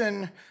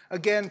prison,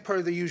 again,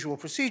 per the usual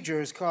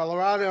procedures,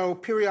 Colorado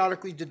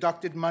periodically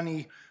deducted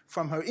money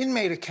from her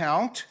inmate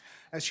account,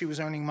 as she was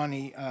earning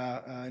money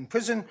in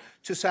prison,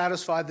 to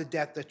satisfy the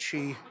debt that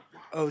she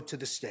owed to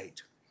the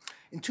state.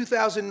 In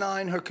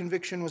 2009, her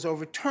conviction was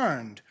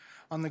overturned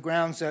on the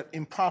grounds that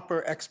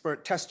improper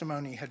expert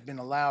testimony had been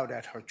allowed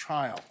at her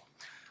trial.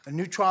 A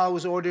new trial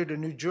was ordered, a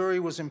new jury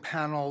was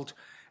impaneled,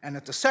 and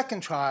at the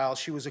second trial,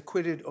 she was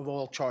acquitted of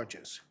all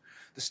charges.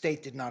 The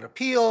state did not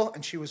appeal,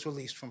 and she was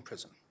released from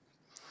prison.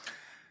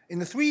 In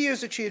the 3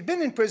 years that she had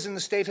been in prison, the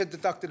state had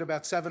deducted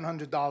about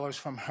 $700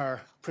 from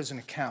her prison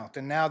account,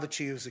 and now that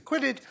she was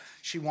acquitted,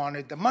 she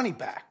wanted the money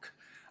back.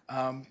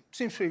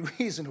 Seems pretty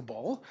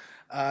reasonable.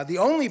 The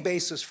only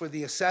basis for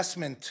the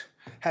assessment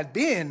had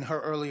been her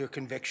earlier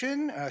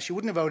conviction. She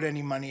wouldn't have owed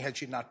any money had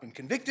she not been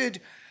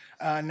convicted.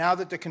 Now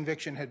that the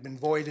conviction had been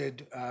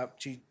voided,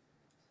 she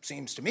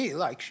seems to me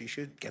like she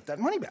should get that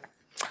money back.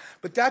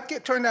 But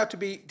that turned out to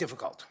be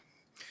difficult.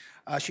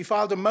 She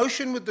filed a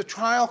motion with the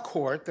trial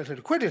court that had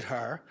acquitted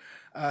her,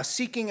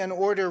 seeking an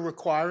order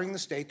requiring the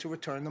state to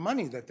return the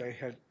money that they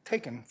had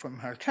taken from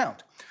her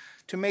account.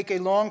 To make a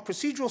long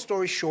procedural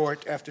story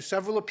short, after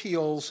several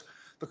appeals,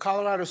 the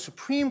Colorado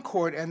Supreme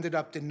Court ended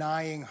up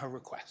denying her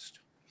request.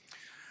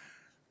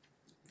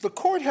 The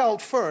court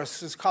held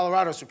first, this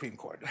Colorado Supreme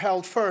Court,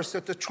 held first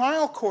that the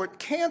trial court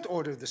can't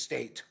order the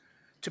state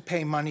to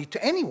pay money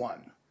to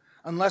anyone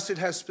unless it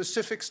has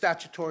specific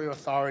statutory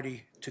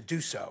authority to do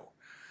so.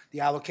 The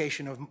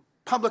allocation of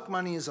public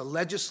money is a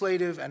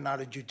legislative and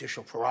not a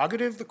judicial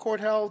prerogative, the court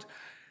held,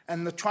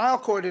 and the trial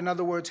court, in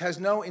other words, has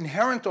no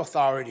inherent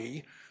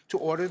authority to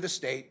order the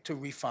state to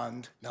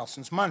refund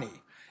Nelson's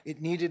money.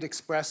 It needed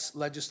express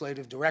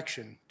legislative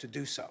direction to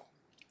do so.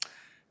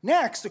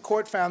 Next, the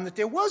court found that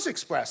there was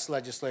express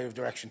legislative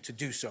direction to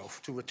do so,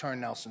 to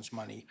return Nelson's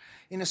money,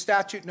 in a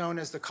statute known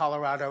as the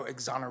Colorado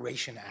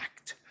Exoneration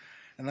Act.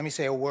 And let me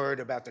say a word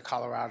about the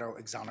Colorado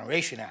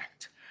Exoneration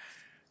Act.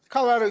 The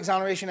Colorado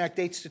Exoneration Act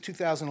dates to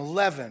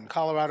 2011.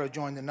 Colorado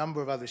joined a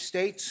number of other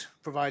states,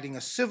 providing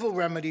a civil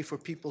remedy for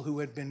people who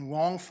had been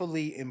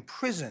wrongfully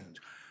imprisoned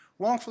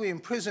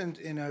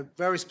in a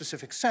very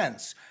specific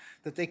sense,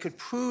 that they could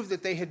prove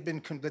that they had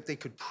been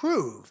convicted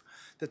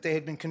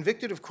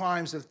of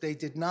crimes that they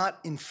did not,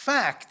 in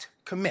fact,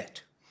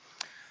 commit.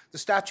 The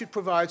statute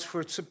provides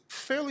for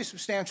fairly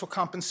substantial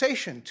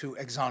compensation to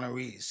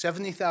exonerees,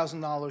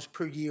 $70,000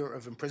 per year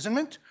of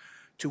imprisonment,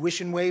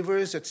 tuition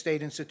waivers at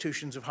state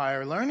institutions of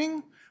higher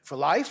learning for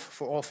life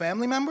for all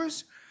family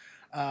members,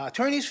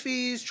 attorney's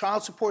fees,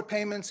 child support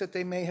payments that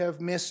they may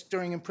have missed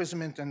during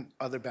imprisonment, and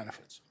other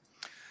benefits.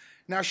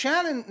 Now,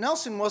 Shannon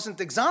Nelson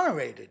wasn't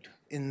exonerated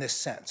in this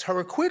sense. Her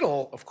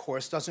acquittal, of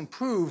course, doesn't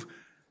prove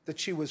that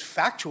she was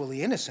factually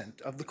innocent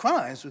of the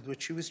crimes with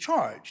which she was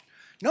charged.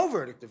 No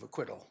verdict of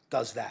acquittal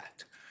does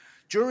that.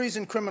 Juries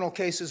in criminal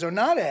cases are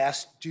not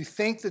asked, do you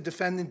think the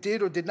defendant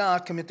did or did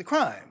not commit the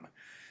crime?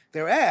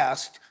 They're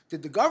asked,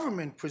 did the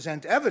government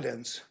present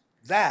evidence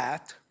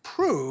that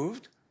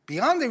proved,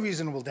 beyond a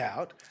reasonable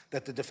doubt,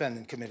 that the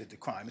defendant committed the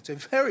crime? It's a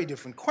very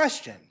different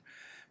question.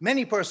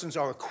 Many persons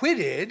are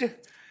acquitted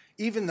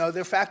even though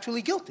they're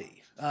factually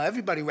guilty.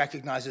 Everybody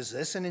recognizes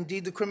this, and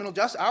indeed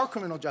our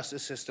criminal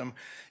justice system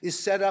is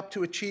set up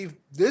to achieve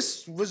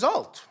this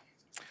result.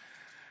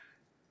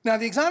 Now,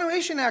 the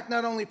Exoneration Act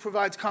not only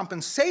provides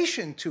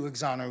compensation to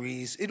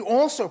exonerees, it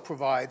also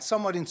provides,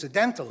 somewhat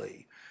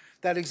incidentally,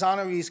 that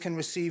exonerees can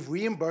receive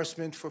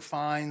reimbursement for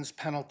fines,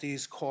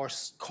 penalties,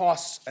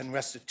 costs, and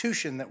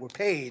restitution that were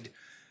paid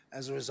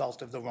as a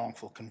result of the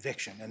wrongful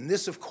conviction. And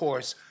this, of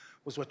course,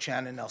 was what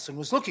Shannon Nelson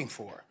was looking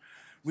for: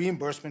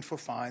 reimbursement for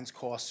fines,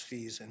 costs,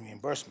 fees, and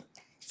reimbursement.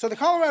 So the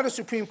Colorado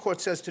Supreme Court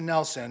says to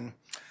Nelson,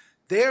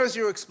 there's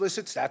your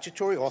explicit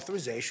statutory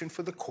authorization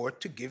for the court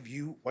to give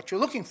you what you're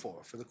looking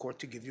for the court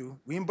to give you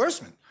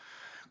reimbursement.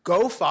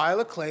 Go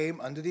file a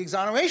claim under the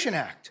Exoneration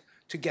Act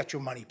to get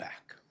your money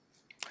back.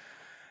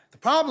 The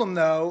problem,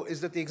 though,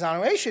 is that the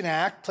Exoneration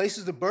Act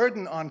places the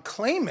burden on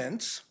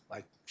claimants,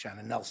 like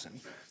Shannon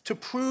Nelson, to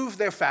prove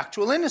their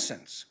factual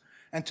innocence,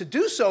 and to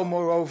do so,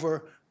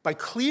 moreover, by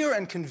clear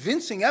and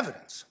convincing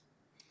evidence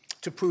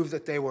to prove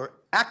that they were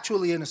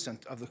actually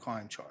innocent of the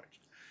crime charged.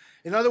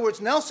 In other words,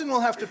 Nelson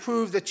will have to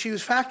prove that she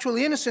was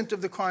factually innocent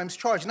of the crimes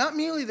charged, not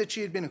merely that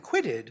she had been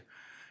acquitted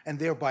and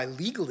thereby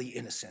legally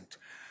innocent,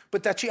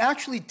 but that she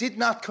actually did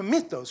not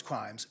commit those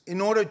crimes in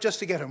order just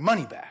to get her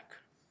money back.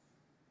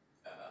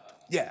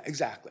 Yeah,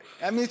 exactly.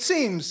 I mean, it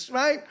seems,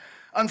 right,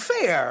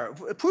 unfair.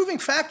 Proving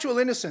factual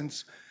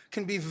innocence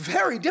can be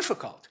very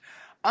difficult.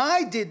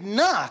 I did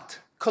not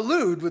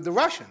collude with the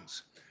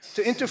Russians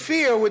to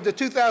interfere with the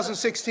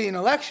 2016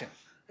 election.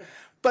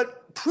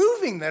 But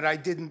proving that I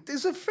didn't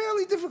is a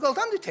fairly difficult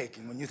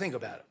undertaking when you think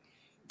about it.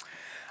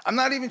 I'm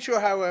not even sure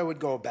how I would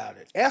go about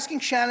it. Asking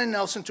Shannon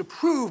Nelson to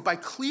prove by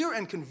clear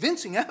and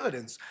convincing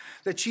evidence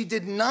that she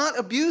did not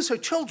abuse her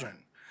children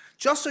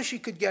just so she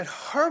could get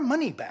her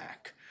money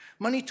back,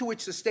 money to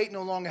which the state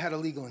no longer had a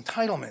legal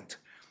entitlement,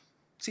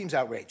 seems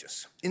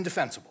outrageous,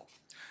 indefensible.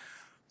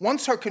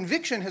 Once her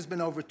conviction has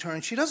been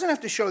overturned, she doesn't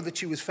have to show that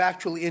she was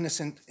factually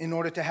innocent in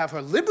order to have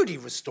her liberty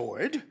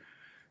restored,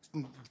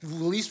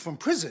 released from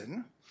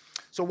prison.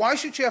 So why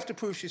should she have to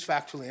prove she's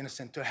factually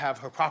innocent to have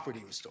her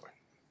property restored?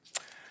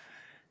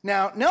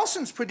 Now,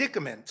 Nelson's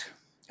predicament,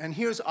 and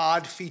here's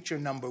odd feature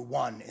number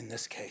one in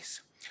this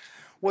case,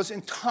 was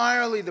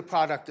entirely the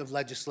product of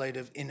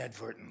legislative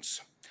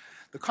inadvertence.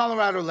 The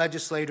Colorado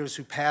legislators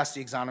who passed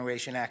the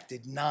Exoneration Act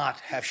did not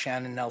have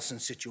Shannon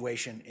Nelson's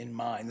situation in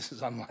mind. This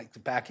is unlike the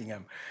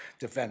Buckingham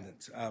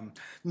defendants.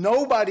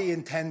 Nobody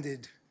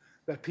intended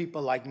that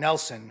people like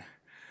Nelson,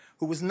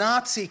 who was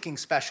not seeking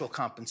special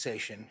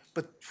compensation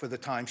but for the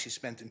time she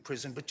spent in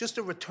prison, but just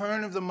a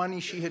return of the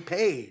money she had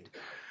paid,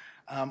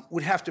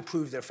 would have to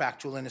prove their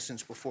factual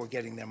innocence before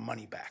getting their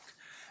money back.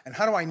 And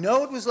how do I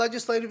know it was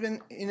legislative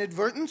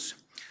inadvertence?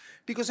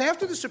 Because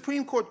after the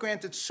Supreme Court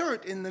granted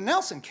cert in the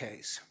Nelson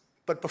case,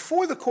 but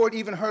before the court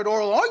even heard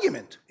oral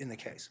argument in the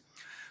case,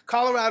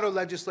 Colorado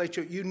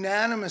legislature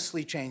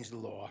unanimously changed the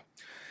law,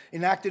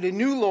 enacted a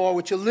new law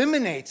which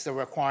eliminates the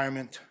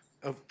requirement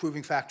of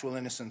proving factual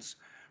innocence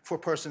for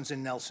persons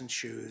in Nelson's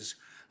shoes,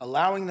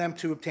 allowing them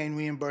to obtain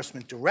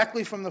reimbursement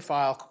directly from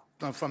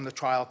the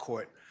trial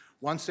court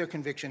once their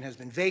conviction has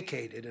been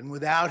vacated and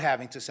without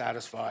having to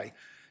satisfy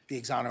the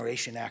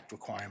Exoneration Act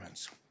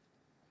requirements.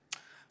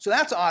 So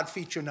that's odd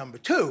feature number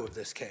two of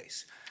this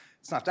case.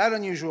 It's not that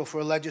unusual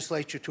for a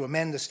legislature to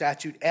amend the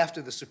statute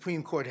after the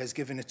Supreme Court has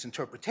given its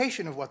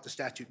interpretation of what the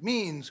statute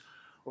means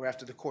or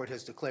after the court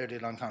has declared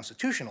it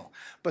unconstitutional.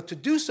 But to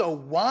do so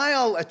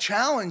while a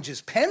challenge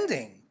is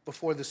pending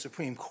before the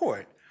Supreme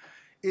Court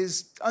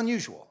is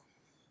unusual,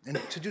 and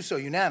to do so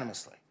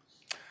unanimously.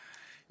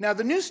 Now,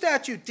 the new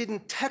statute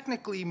didn't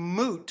technically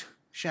moot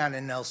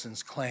Shannon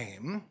Nelson's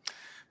claim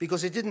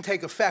because it didn't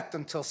take effect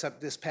until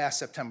this past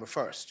September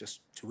 1st, just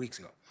 2 weeks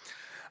ago.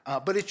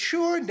 But it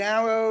sure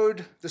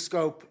narrowed the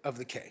scope of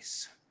the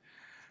case.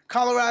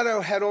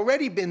 Colorado had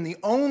already been the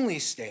only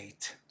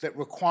state that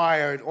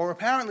required, or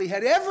apparently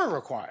had ever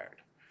required,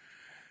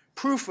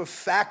 proof of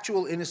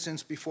factual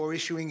innocence before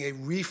issuing a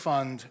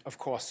refund of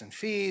costs and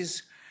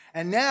fees,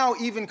 and now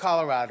even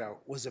Colorado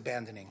was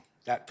abandoning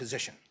that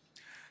position.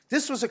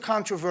 This was a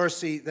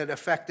controversy that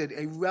affected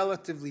a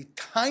relatively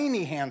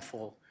tiny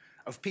handful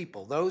of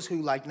people, those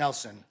who, like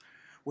Nelson,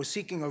 were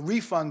seeking a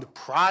refund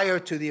prior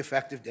to the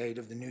effective date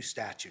of the new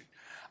statute.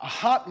 A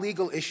hot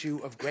legal issue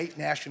of great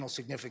national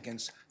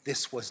significance,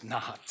 this was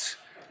not.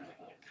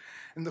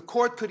 And the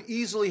court could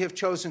easily have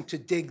chosen to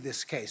dig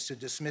this case, to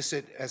dismiss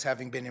it as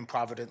having been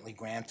improvidently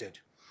granted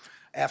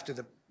after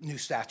the new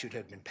statute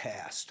had been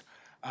passed.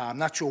 I'm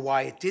not sure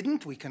why it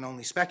didn't, we can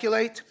only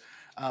speculate,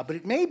 but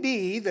it may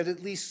be that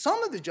at least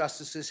some of the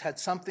justices had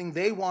something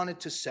they wanted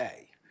to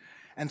say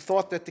and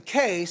thought that the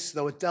case,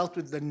 though it dealt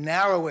with the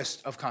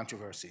narrowest of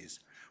controversies,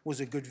 was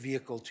a good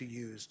vehicle to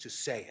use to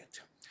say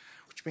it.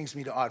 Which brings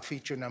me to odd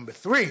feature number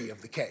three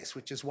of the case,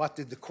 which is what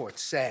did the court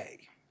say?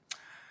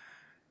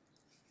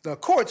 The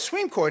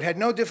Supreme Court had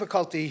no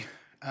difficulty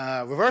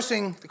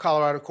reversing the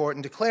Colorado court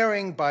and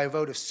declaring by a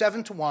vote of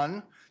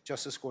 7-1,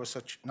 Justice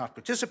Gorsuch not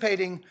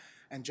participating,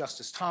 and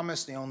Justice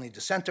Thomas, the only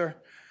dissenter,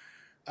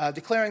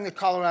 declaring that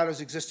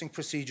Colorado's existing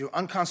procedure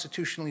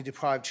unconstitutionally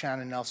deprived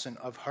Shannon Nelson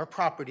of her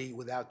property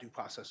without due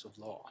process of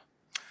law.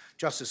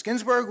 Justice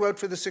Ginsburg wrote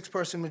for the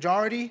 6-person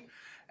majority,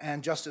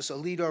 and Justice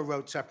Alito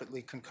wrote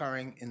separately,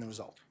 concurring in the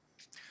result.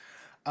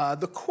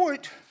 The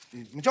court,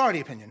 the majority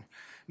opinion,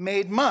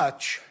 made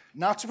much,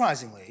 not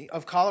surprisingly,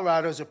 of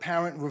Colorado's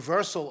apparent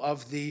reversal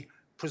of the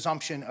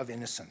presumption of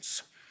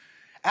innocence.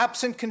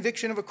 Absent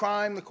conviction of a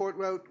crime, the court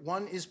wrote,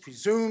 one is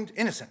presumed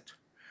innocent.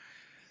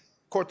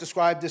 The court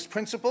described this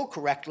principle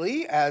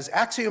correctly as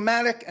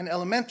axiomatic and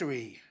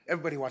elementary.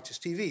 Everybody watches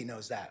TV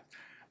knows that.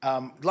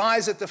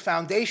 Lies at the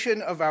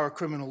foundation of our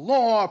criminal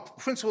law, a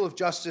principle of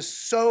justice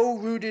so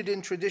rooted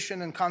in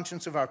tradition and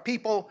conscience of our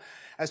people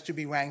as to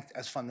be ranked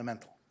as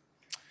fundamental.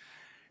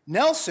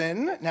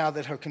 Nelson, now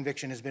that her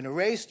conviction has been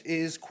erased,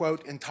 is,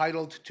 quote,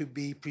 entitled to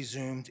be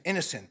presumed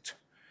innocent.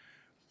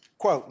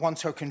 Quote,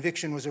 once her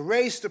conviction was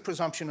erased, the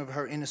presumption of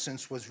her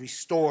innocence was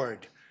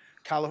restored.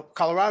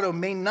 Colorado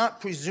may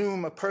not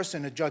presume a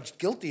person adjudged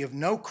guilty of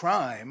no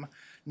crime,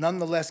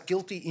 nonetheless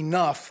guilty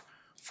enough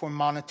for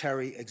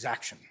monetary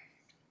exaction.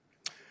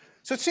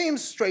 So it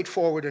seems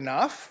straightforward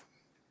enough.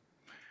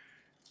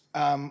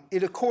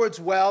 It accords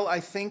well, I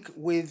think,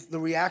 with the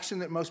reaction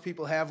that most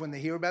people have when they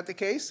hear about the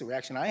case, the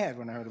reaction I had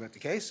when I heard about the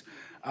case.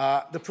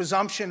 The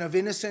presumption of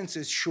innocence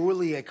is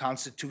surely a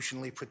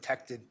constitutionally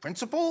protected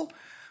principle.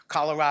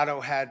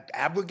 Colorado had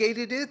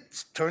abrogated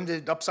it, turned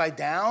it upside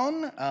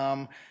down.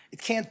 It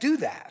can't do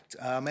that.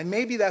 And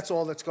maybe that's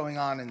all that's going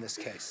on in this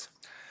case.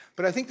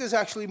 But I think there's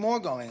actually more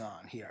going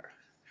on here,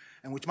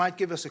 and which might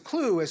give us a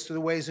clue as to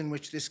the ways in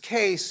which this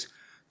case,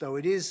 though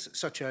it is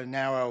such a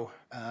narrow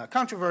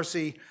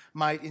controversy,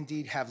 might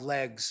indeed have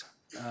legs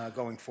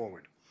going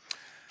forward.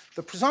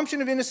 The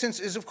presumption of innocence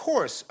is, of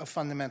course, of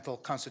fundamental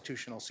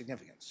constitutional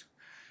significance.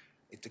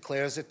 It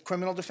declares that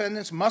criminal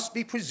defendants must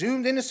be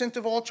presumed innocent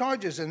of all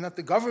charges and that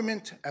the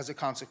government, as a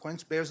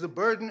consequence, bears the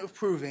burden of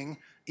proving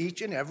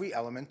each and every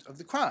element of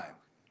the crime.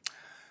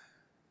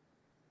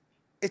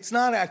 It's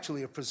not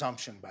actually a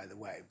presumption, by the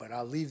way, but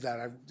I'll leave that.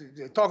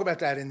 I talk about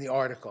that in the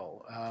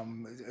article.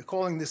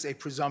 Calling this a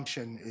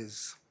presumption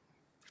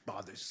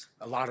bothers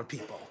a lot of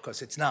people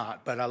because it's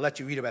not, but I'll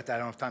let you read about that. I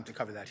don't have time to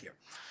cover that here.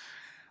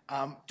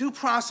 Due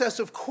process,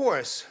 of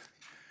course,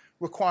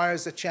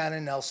 requires that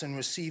Shannon Nelson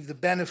receive the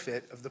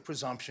benefit of the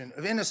presumption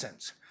of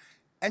innocence.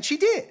 And she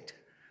did.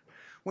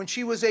 When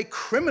she was a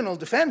criminal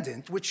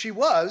defendant, which she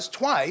was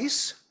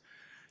twice,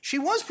 she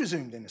was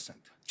presumed innocent,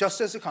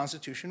 just as the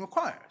Constitution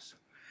requires.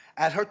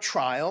 At her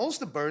trials,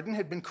 the burden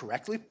had been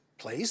correctly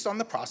placed on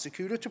the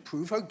prosecutor to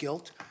prove her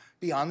guilt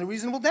beyond a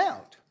reasonable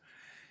doubt.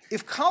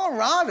 If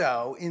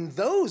Colorado, in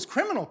those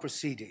criminal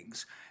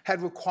proceedings,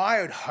 had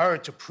required her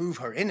to prove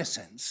her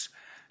innocence,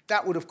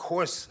 that would, of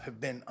course,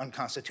 have been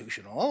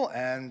unconstitutional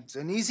and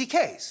an easy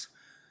case.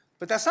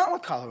 But that's not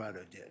what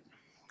Colorado did.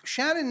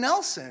 Shannon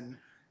Nelson,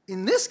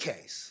 in this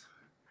case,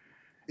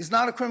 is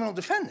not a criminal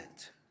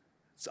defendant.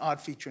 It's odd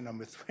feature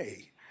number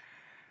 3.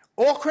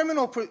 All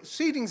criminal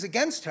proceedings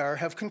against her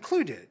have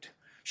concluded.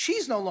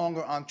 She's no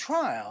longer on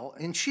trial,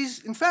 and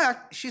in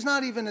fact, she's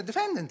not even a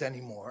defendant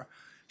anymore.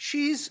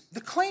 She's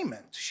the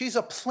claimant. She's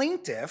a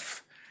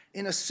plaintiff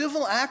in a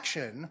civil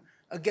action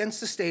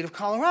against the state of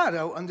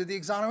Colorado under the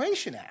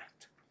Exoneration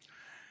Act.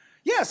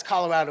 Yes,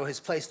 Colorado has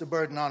placed a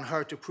burden on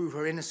her to prove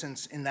her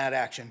innocence in that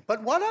action,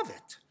 but what of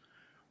it?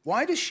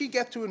 Why does she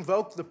get to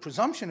invoke the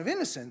presumption of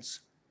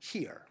innocence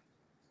here?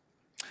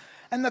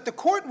 And that the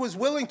court was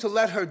willing to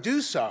let her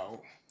do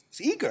so, it's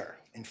eager,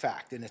 in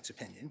fact, in its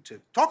opinion, to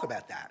talk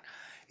about that,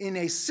 in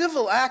a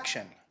civil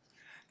action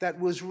that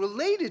was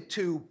related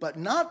to, but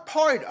not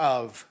part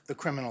of, the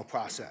criminal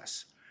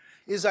process,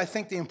 is, I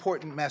think, the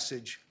important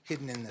message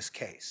hidden in this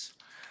case.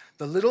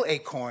 The little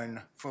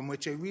acorn from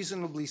which a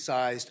reasonably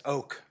sized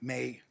oak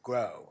may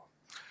grow.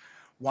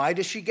 Why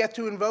does she get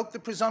to invoke the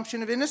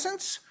presumption of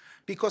innocence?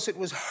 Because it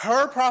was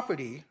her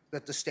property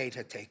that the state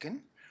had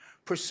taken,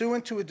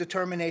 pursuant to a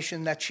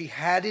determination that she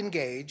had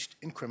engaged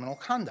in criminal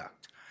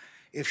conduct.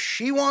 If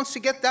she wants to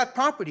get that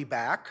property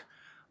back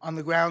on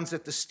the grounds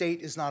that the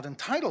state is not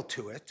entitled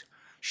to it,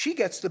 she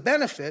gets the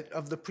benefit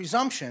of the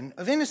presumption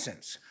of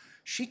innocence.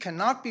 She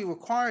cannot be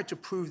required to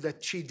prove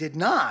that she did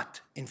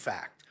not, in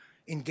fact,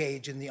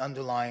 engage in the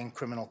underlying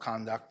criminal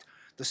conduct.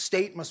 The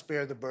state must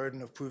bear the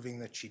burden of proving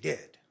that she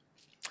did.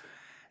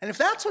 And if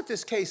that's what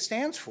this case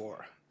stands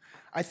for,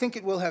 I think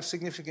it will have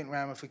significant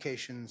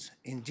ramifications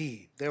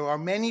indeed. There are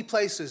many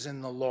places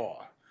in the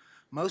law,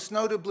 most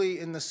notably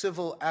in the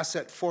civil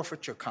asset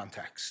forfeiture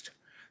context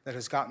that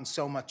has gotten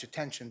so much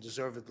attention,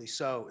 deservedly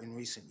so, in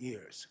recent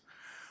years,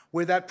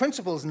 where that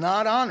principle is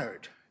not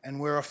honored and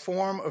where a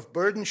form of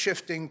burden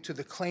shifting to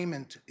the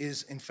claimant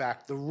is, in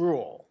fact, the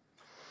rule.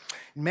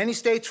 In many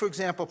states, for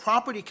example,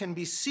 property can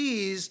be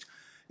seized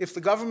if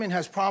the government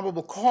has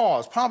probable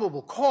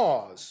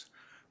cause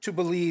to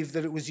believe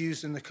that it was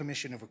used in the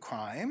commission of a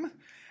crime.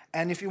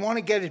 And if you want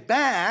to get it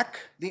back,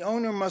 the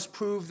owner must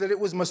prove that it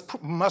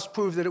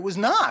was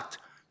not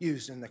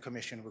used in the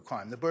commission of a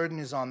crime. The burden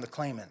is on the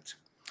claimant.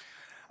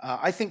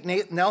 I think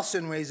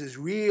Nelson raises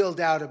real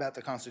doubt about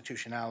the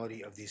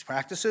constitutionality of these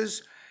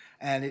practices,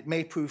 and it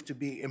may prove to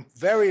be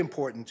very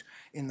important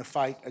in the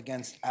fight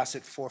against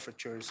asset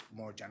forfeitures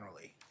more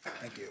generally.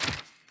 Thank you.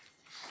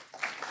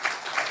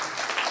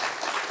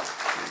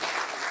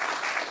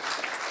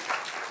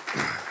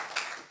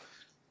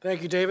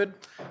 Thank you, David.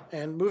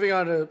 And moving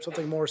on to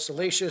something more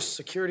salacious,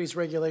 securities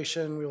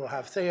regulation, we will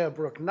have Thea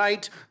Brooke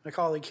Knight, my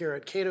colleague here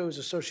at Cato, who's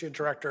Associate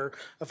Director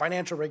of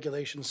Financial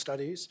Regulation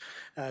Studies,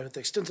 with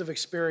extensive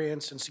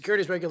experience in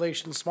securities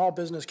regulation, small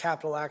business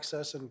capital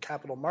access, and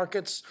capital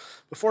markets.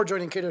 Before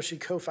joining Cato, she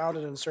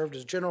co-founded and served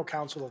as General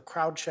Counsel of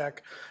CrowdCheck,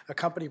 a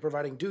company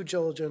providing due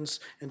diligence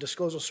and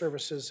disclosure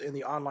services in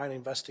the online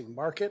investing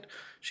market.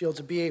 She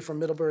holds a BA from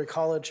Middlebury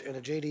College and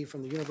a JD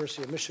from the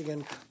University of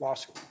Michigan Law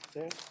School.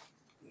 Thea?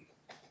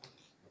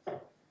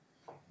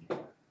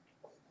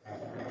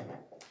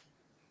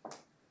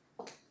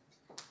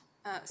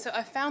 So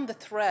I found the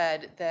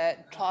thread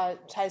that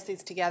ties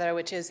these together,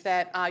 which is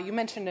that you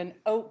mentioned an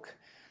oak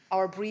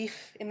our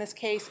brief in this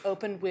case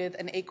opened with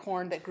an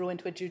acorn that grew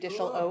into a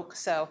judicial oak,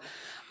 so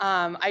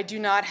I do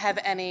not have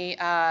any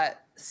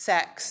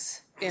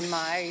sex in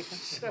my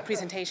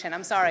presentation,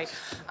 I'm sorry,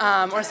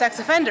 or sex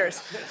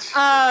offenders,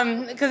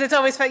 because it's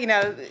always,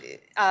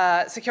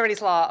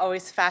 securities law,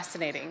 always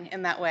fascinating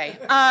in that way.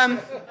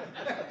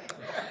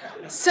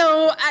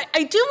 So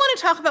I do want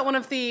to talk about one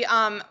of the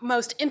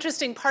most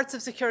interesting parts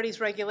of securities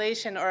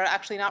regulation, or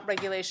actually not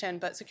regulation,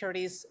 but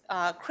securities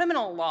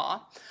criminal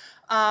law,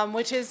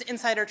 which is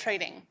insider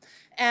trading.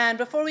 And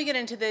before we get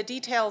into the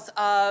details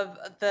of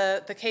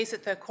the case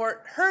that the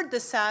court heard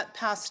this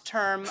past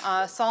term,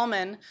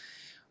 Salman,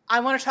 I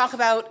want to talk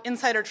about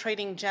insider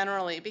trading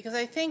generally, because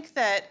I think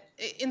that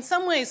in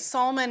some ways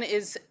Salman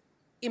is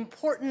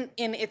important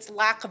in its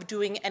lack of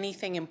doing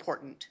anything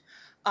important.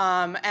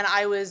 And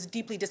I was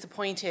deeply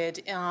disappointed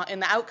in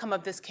the outcome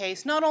of this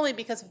case, not only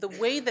because of the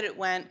way that it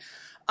went,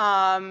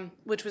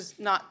 which was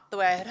not the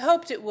way I had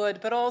hoped it would,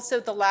 but also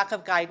the lack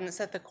of guidance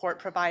that the court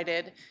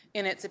provided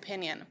in its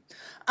opinion.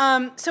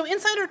 So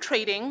insider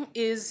trading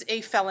is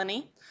a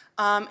felony.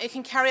 It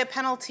can carry a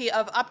penalty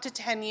of up to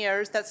 10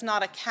 years. That's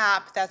not a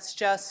cap. That's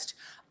just,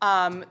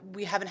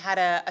 we haven't had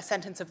a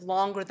sentence of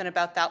longer than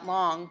about that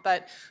long.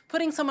 But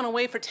putting someone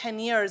away for 10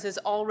 years is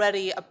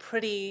already a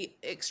pretty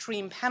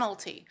extreme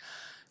penalty.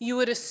 You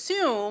would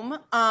assume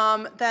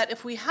that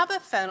if we have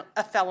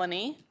a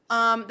felony,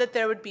 that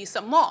there would be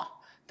some law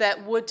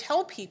that would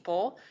tell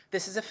people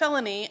this is a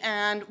felony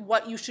and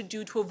what you should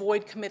do to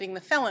avoid committing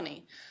the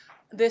felony.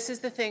 This is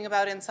the thing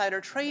about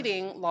insider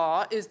trading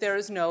law, is there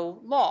is no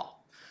law.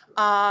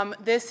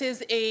 This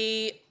is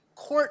a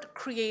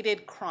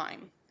court-created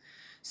crime.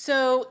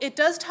 So it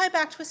does tie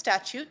back to a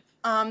statute.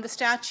 The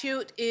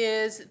statute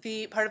is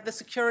the part of the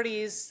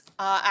Securities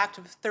Act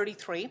of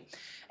 33.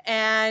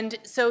 And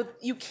so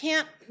you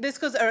can't, this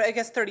goes, or I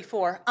guess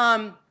 34.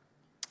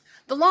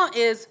 The law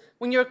is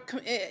when you're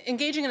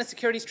engaging in a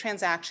securities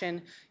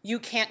transaction, you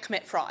can't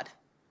commit fraud.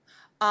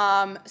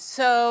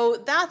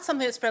 So that's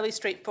something that's fairly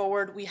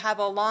straightforward. We have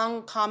a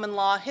long common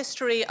law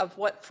history of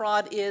what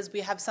fraud is.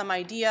 We have some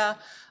idea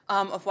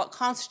of what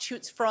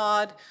constitutes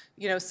fraud.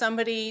 You know,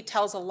 somebody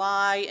tells a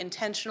lie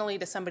intentionally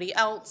to somebody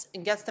else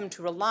and gets them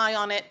to rely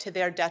on it to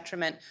their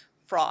detriment,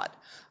 fraud.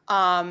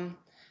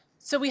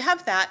 So we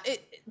have that.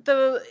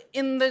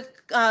 In the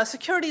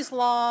securities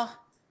law,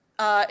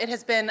 it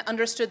has been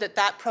understood that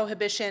that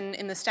prohibition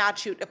in the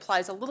statute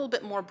applies a little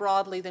bit more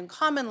broadly than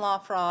common law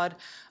fraud,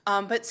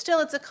 but still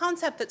it's a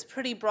concept that's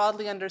pretty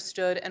broadly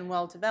understood and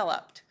well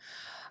developed.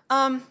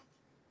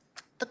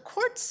 The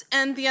courts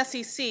and the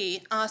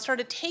SEC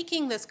started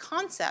taking this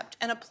concept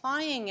and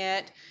applying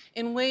it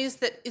in ways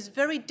that is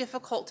very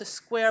difficult to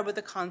square with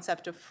the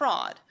concept of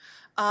fraud.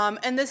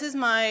 And this is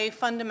my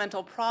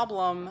fundamental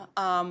problem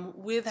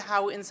with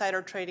how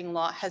insider trading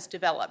law has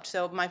developed.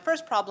 So my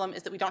first problem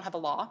is that we don't have a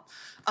law.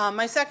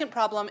 My second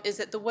problem is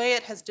that the way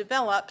it has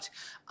developed,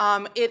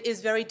 it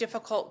is very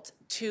difficult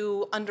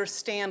to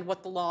understand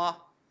what the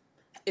law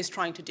is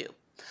trying to do.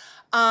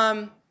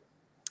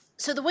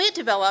 So the way it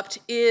developed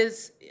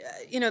is,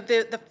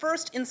 the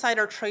first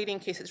insider trading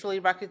case that's really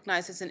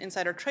recognized as an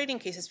insider trading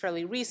case is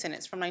fairly recent.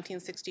 It's from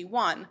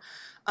 1961.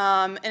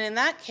 And in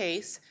that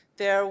case,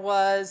 there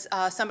was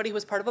somebody who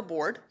was part of a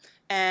board,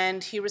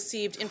 and he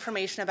received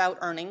information about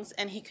earnings,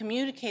 and he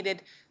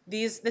communicated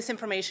this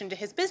information to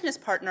his business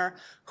partner,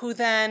 who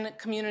then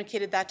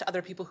communicated that to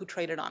other people who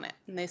traded on it.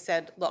 And they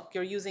said, look,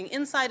 you're using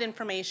inside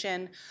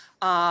information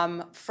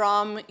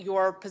from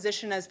your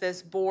position as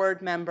this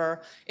board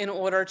member in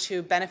order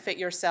to benefit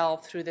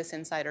yourself through this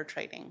insider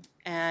trading.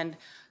 And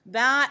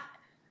that,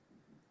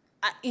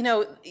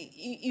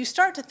 you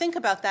start to think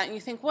about that and you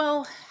think,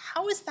 well,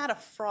 how is that a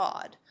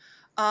fraud?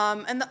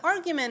 And the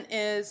argument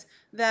is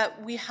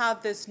that we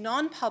have this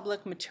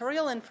non-public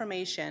material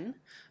information,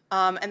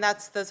 and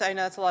I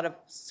know that's a lot of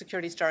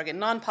securities jargon.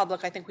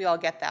 Non-public, I think we all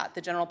get that.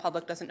 The general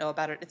public doesn't know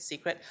about it, it's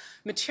secret.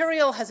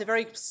 Material has a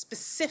very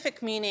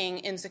specific meaning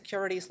in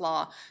securities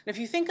law. And if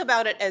you think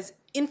about it as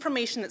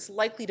information that's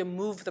likely to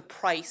move the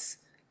price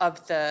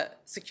of the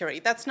security,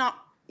 that's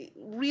not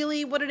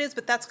really what it is,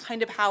 but that's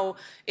kind of how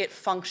it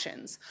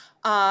functions.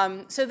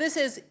 So this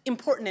is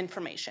important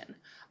information.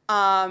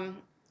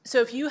 So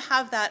if you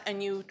have that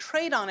and you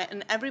trade on it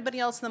and everybody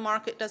else in the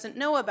market doesn't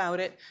know about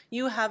it,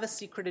 you have a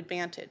secret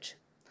advantage.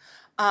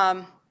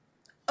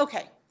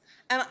 Okay,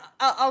 and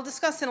I'll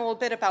discuss in a little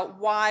bit about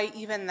why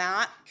even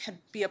that can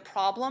be a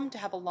problem to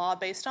have a law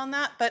based on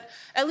that, but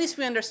at least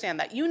we understand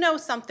that. You know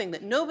something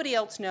that nobody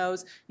else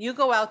knows, you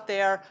go out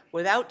there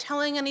without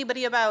telling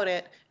anybody about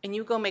it, and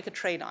you go make a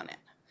trade on it.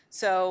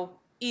 So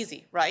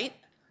easy, right?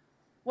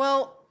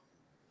 Well,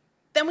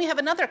 then we have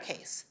another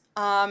case.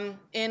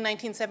 In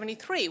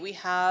 1973, we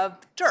have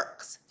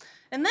Dirks.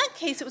 In that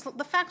case,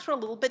 the facts were a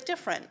little bit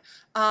different.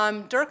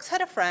 Dirks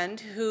had a friend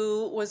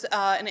who was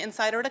an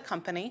insider at a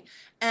company,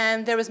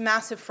 and there was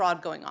massive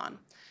fraud going on.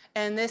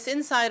 And this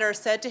insider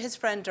said to his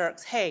friend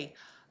Dirks, hey,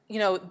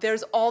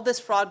 there's all this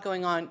fraud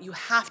going on. You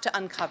have to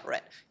uncover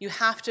it. You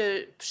have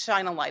to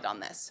shine a light on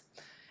this.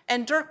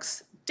 And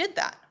Dirks did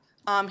that.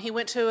 He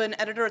went to an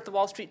editor at the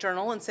Wall Street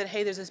Journal and said,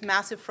 hey, there's this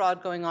massive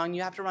fraud going on.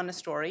 You have to run a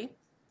story.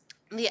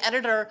 The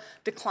editor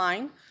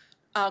declined,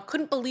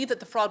 couldn't believe that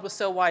the fraud was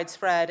so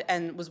widespread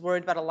and was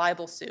worried about a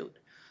libel suit.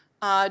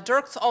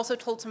 Dirks also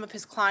told some of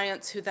his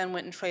clients who then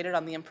went and traded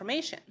on the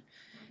information.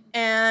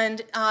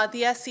 And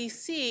the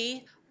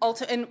SEC,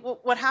 and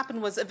what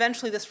happened was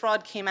eventually this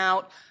fraud came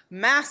out,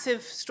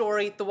 massive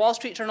story. The Wall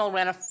Street Journal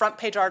ran a front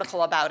page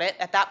article about it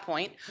at that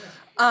point.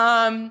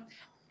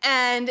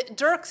 And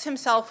Dirks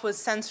himself was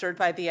censored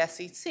by the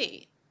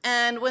SEC.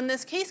 And when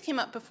this case came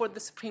up before the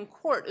Supreme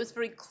Court, it was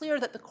very clear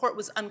that the court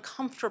was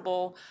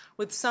uncomfortable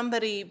with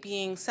somebody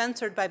being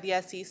censored by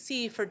the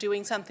SEC for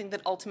doing something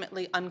that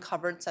ultimately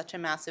uncovered such a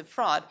massive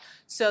fraud.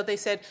 So they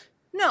said,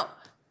 no,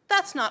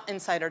 that's not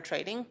insider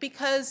trading,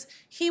 because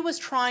he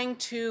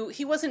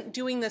wasn't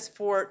doing this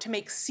to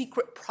make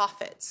secret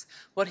profits.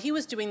 What he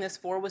was doing this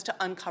for was to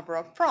uncover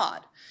a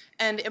fraud.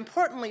 And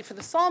importantly, for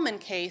the Salman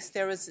case,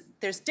 there's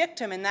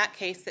dictum in that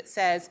case that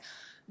says,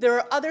 there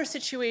are other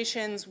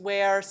situations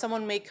where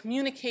someone may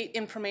communicate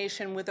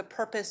information with a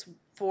purpose,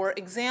 for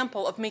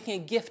example, of making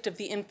a gift of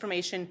the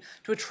information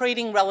to a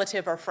trading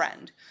relative or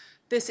friend.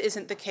 This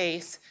isn't the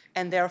case,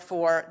 and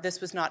therefore this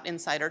was not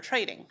insider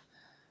trading.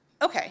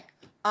 Okay,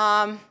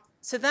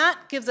 so that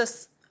gives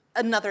us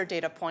another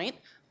data point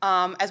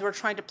as we're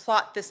trying to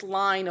plot this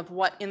line of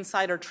what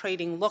insider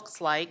trading looks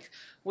like,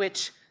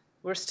 which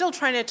we're still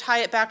trying to tie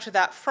it back to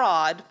that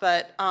fraud,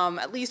 but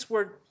at least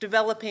we're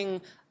developing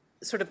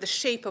sort of the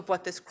shape of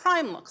what this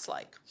crime looks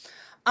like.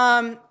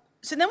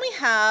 So then we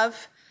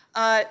have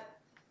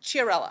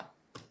Chiarella.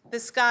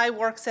 This guy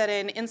works at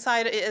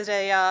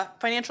a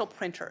financial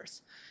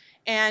printers.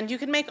 And you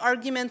can make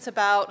arguments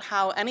about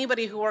how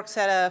anybody who works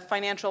at a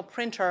financial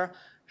printer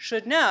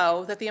should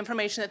know that the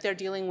information that they're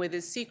dealing with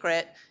is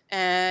secret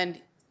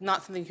and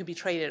not something you could be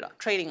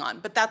trading on.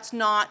 But that's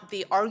not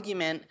the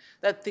argument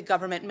that the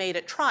government made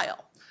at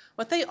trial.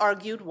 What they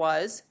argued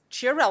was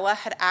Chiarella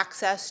had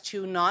access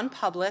to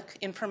non-public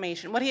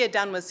information. What he had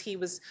done was he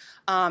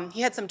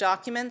had some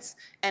documents,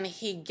 and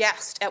he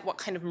guessed at what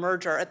kind of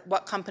merger, at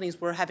what companies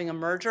were having a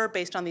merger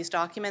based on these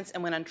documents,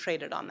 and went and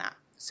traded on that.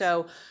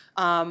 So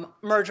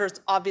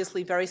mergers,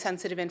 obviously very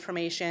sensitive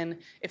information.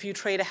 If you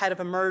trade ahead of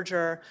a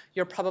merger,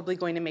 you're probably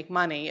going to make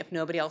money if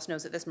nobody else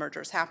knows that this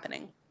merger is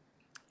happening.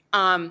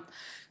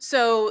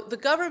 So the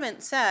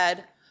government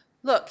said,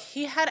 look,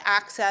 he had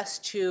access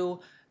to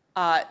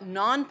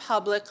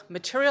non-public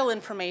material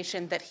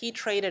information that he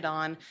traded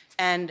on,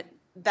 and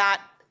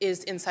that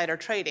is insider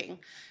trading.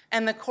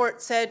 And the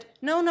court said,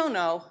 no, no,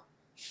 no.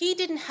 He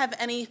didn't have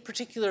any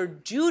particular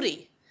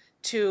duty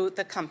to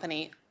the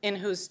company in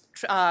whose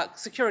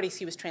securities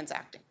he was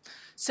transacting.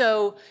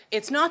 So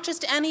it's not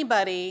just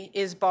anybody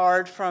is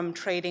barred from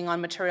trading on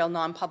material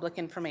non-public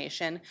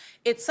information.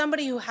 It's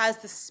somebody who has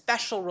this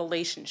special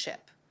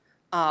relationship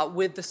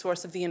with the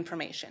source of the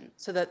information,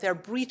 so that they're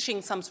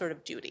breaching some sort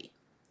of duty.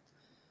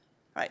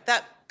 Right,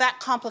 that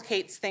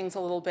complicates things a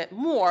little bit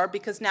more,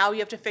 because now you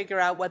have to figure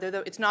out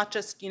whether it's not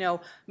just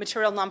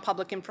material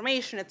non-public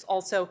information. It's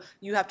also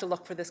you have to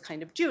look for this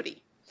kind of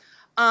duty.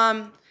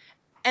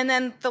 And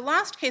then the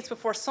last case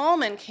before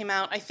Salman came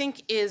out, I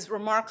think, is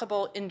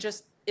remarkable in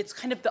just it's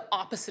kind of the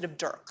opposite of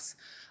Dirks.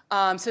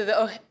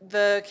 So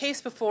the case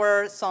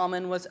before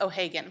Salman was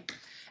O'Hagan,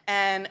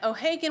 and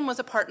O'Hagan was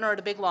a partner at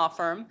a big law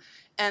firm,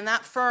 and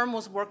that firm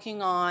was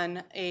working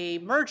on a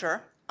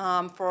merger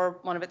for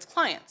one of its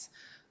clients.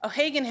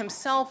 O'Hagan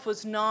himself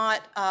was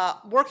not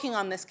working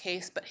on this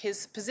case, but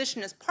his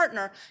position as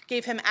partner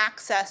gave him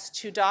access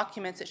to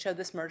documents that showed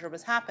this merger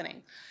was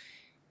happening.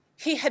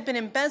 He had been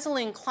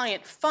embezzling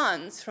client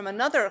funds from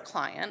another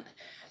client,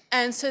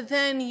 and so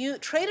then you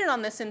traded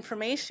on this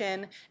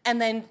information and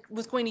then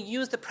was going to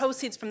use the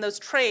proceeds from those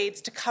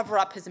trades to cover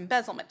up his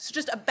embezzlement. So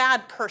just a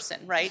bad person,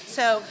 right?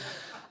 So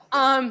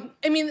I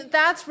mean,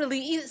 that's really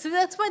easy. So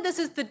that's why this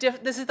is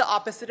the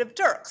opposite of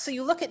Dirks. So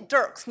you look at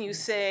Dirks and you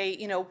say,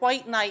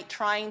 white knight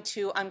trying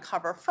to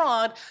uncover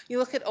fraud. You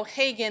look at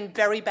O'Hagan,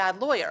 very bad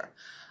lawyer.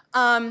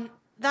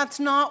 That's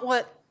not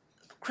what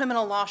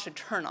criminal law should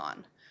turn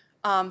on.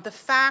 The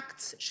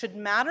facts should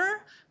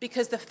matter,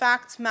 because the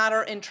facts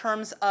matter in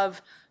terms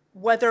of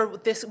whether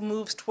this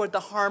moves toward the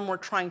harm we're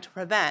trying to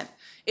prevent.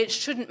 It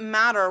shouldn't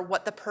matter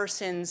what the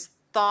person's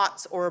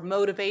thoughts or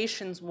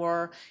motivations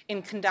were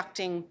in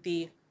conducting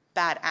the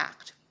bad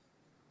act.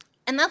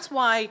 And that's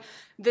why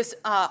this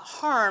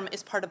harm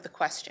is part of the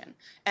question.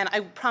 And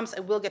I promise I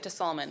will get to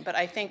Salman, but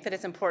I think that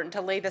it's important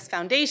to lay this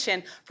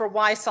foundation for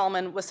why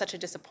Salman was such a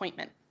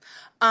disappointment.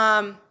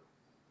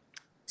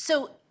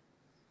 So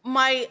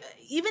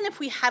even if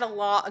we had a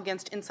law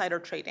against insider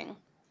trading,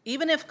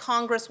 even if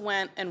Congress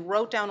went and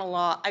wrote down a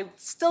law, I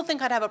still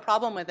think I'd have a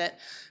problem with it,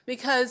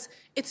 because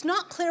it's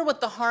not clear what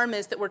the harm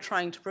is that we're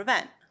trying to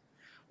prevent.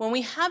 When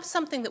we have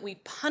something that we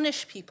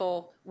punish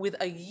people with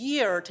 1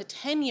 year to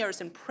 10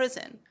 years in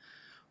prison,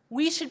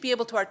 we should be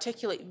able to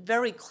articulate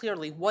very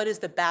clearly what is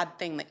the bad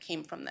thing that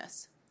came from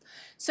this.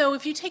 So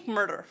if you take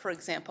murder, for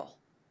example,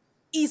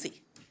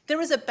 easy. There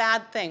was a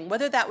bad thing,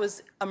 whether that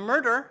was a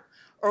murder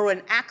or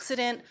an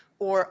accident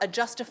or a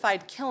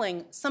justified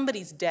killing,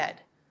 somebody's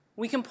dead.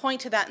 We can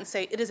point to that and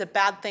say it is a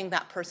bad thing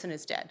that person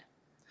is dead.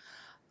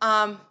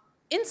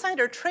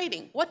 Insider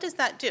trading, what does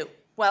that do?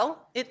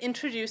 Well, it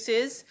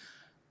introduces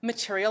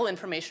material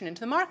information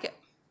into the market.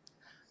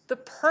 The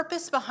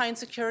purpose behind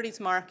securities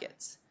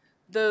markets,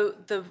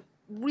 the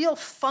real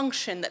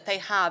function that they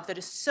have that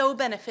is so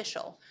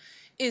beneficial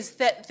is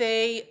that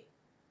they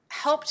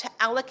help to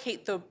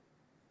allocate the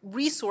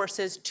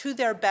resources to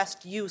their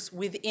best use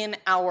within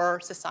our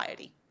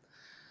society.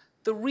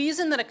 The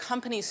reason that a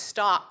company's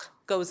stock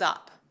goes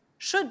up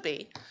should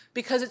be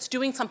because it's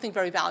doing something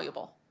very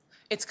valuable.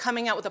 It's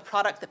coming out with a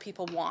product that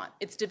people want.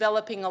 It's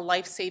developing a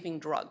life-saving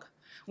drug.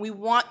 We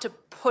want to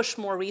push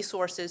more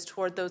resources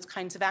toward those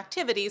kinds of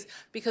activities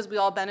because we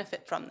all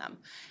benefit from them.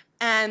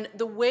 And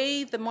the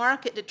way the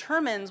market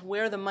determines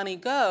where the money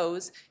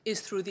goes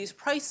is through these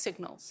price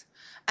signals.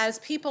 As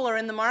people are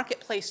in the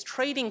marketplace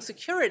trading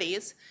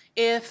securities,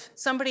 if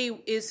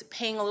somebody is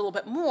paying a little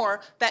bit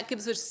more, that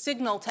gives a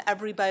signal to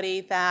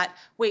everybody that,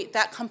 wait,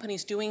 that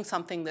company's doing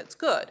something that's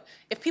good.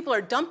 If people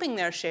are dumping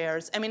their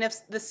shares, I mean,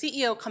 if the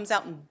CEO comes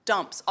out and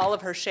dumps all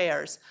of her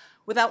shares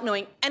without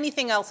knowing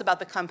anything else about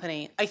the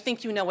company, I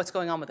think you know what's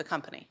going on with the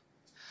company.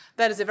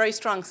 That is a very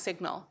strong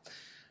signal.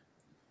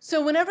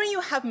 So whenever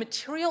you have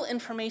material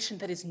information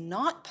that is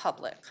not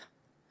public,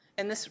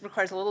 and this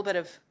requires a little bit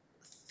of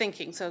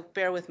thinking, so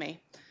bear with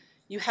me,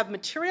 you have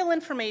material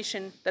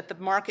information that the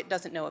market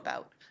doesn't know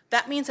about.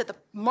 That means that the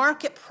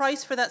market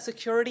price for that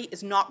security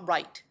is not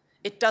right.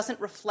 It doesn't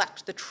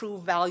reflect the true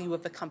value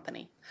of the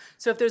company.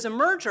 So if there's a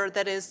merger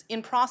that is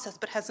in process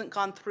but hasn't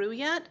gone through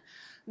yet,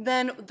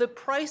 then the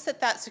price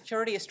that that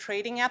security is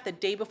trading at the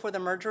day before the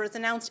merger is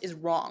announced is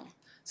wrong.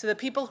 So the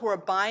people who are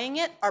buying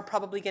it are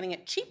probably getting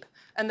it cheap,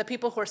 and the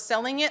people who are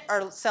selling it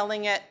are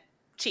selling it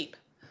cheap.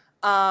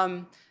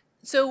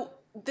 So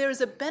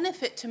there's a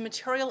benefit to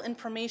material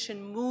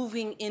information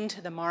moving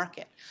into the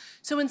market.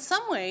 So in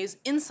some ways,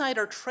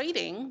 insider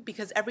trading,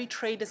 because every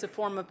trade is a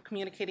form of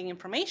communicating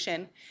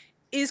information,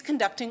 is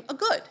conducting a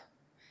good.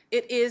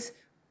 It is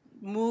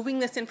moving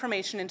this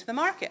information into the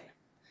market.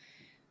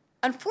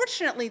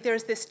 Unfortunately,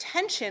 there's this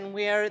tension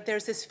where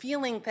there's this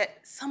feeling that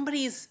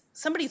somebody's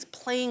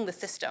playing the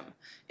system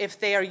if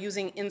they are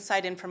using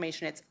inside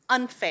information. It's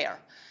unfair.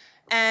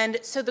 And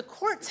so the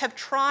courts have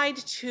tried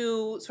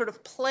to sort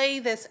of play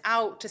this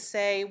out to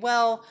say,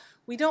 well,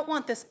 we don't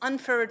want this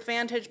unfair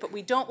advantage, but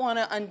we don't want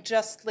to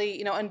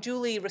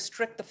unduly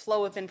restrict the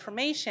flow of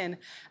information.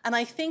 And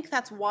I think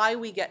that's why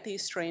we get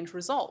these strange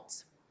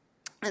results.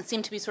 It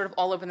seem to be sort of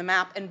all over the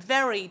map and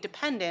very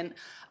dependent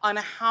on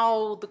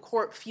how the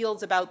court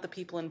feels about the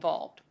people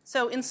involved.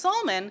 So in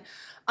Salman,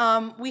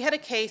 we had a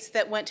case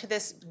that went to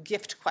this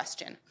gift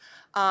question.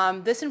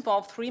 This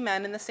involved 3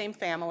 men in the same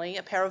family,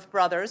 a pair of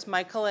brothers,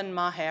 Michael and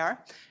Maher,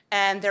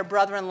 and their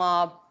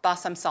brother-in-law,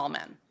 Bassam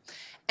Salman.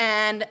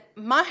 And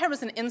Maher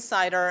was an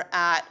insider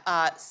at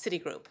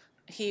Citigroup.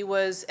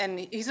 And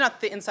he's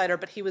not the insider,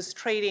 but he was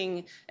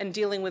trading and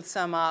dealing with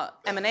some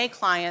M&A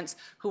clients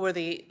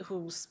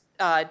whose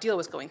deal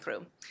was going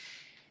through.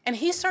 And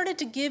he started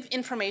to give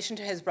information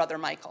to his brother,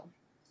 Michael.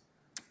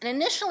 And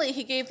initially,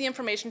 he gave the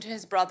information to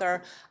his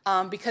brother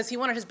because he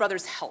wanted his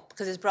brother's help,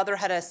 because his brother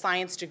had a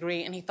science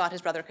degree and he thought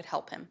his brother could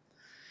help him.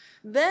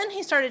 Then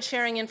he started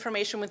sharing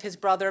information with his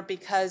brother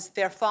because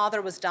their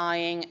father was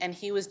dying and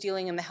he was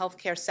dealing in the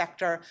healthcare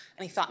sector,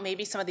 and he thought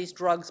maybe some of these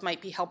drugs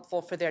might be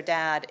helpful for their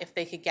dad if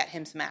they could get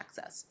him some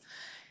access.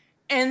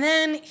 And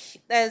then,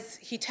 as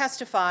he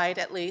testified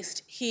at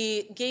least,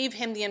 he gave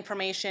him the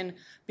information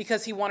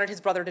because he wanted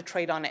his brother to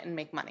trade on it and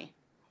make money.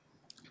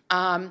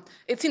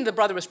 It seemed the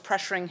brother was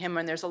pressuring him,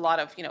 and there's a lot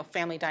of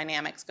family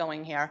dynamics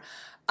going here.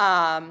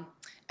 And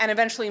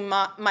eventually,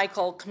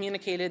 Michael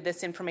communicated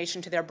this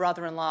information to their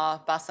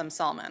brother-in-law, Bassam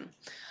Salman.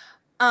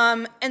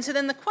 And so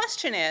then the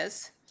question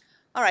is,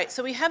 all right,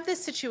 so we have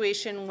this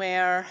situation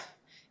where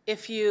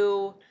if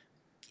you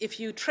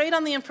trade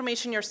on the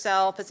information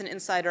yourself as an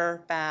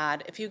insider,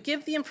 bad. If you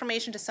give the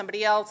information to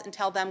somebody else and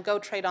tell them, go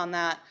trade on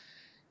that,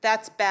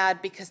 that's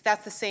bad because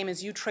that's the same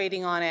as you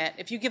trading on it.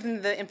 If you give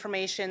them the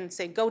information,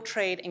 say, go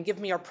trade and give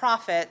me your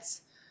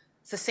profits,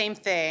 it's the same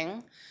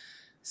thing.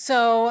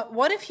 So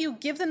what if you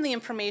give them the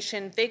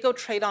information, they go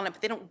trade on it,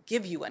 but they don't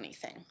give you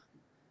anything?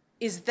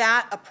 Is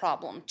that a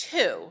problem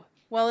too?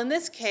 Well, in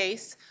this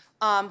case,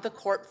 the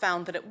court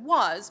found that it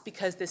was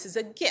because this is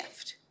a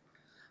gift.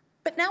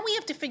 But now we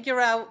have to figure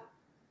out,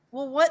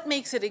 well, what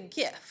makes it a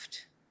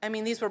gift? I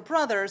mean, these were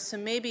brothers, so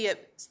maybe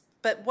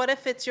but what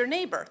if it's your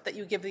neighbor that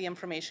you give the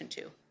information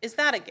to? Is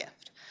that a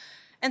gift?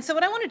 And so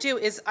what I want to do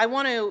is I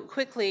want to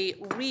quickly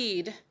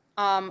read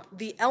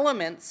the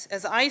elements,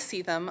 as I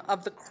see them,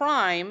 of the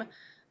crime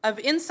of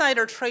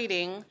insider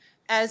trading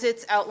as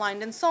it's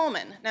outlined in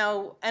Salman.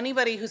 Now,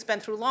 anybody who's been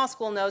through law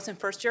school knows in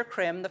first-year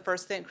crim, the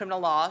first thing, criminal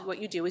law, what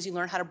you do is you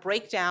learn how to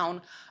break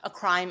down a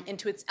crime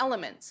into its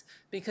elements,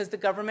 because the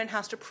government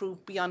has to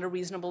prove beyond a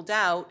reasonable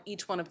doubt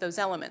each one of those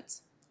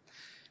elements.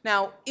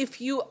 Now,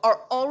 if you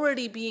are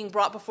already being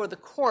brought before the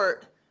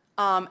court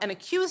and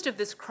accused of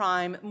this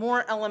crime,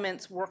 more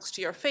elements works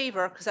to your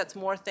favor because that's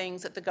more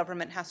things that the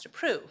government has to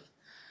prove.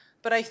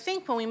 But I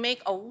think when we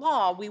make a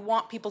law, we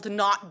want people to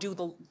not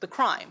do the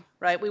crime,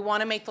 right? We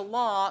want to make the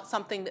law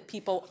something that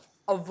people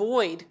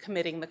avoid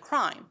committing the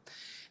crime.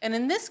 And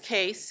in this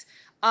case,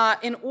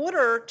 in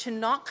order to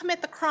not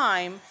commit the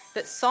crime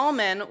that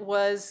Salman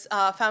was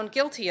found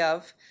guilty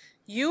of,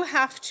 you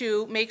have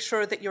to make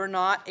sure that you're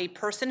not a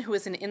person who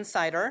is an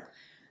insider,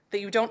 that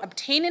you don't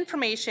obtain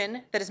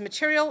information that is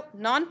material,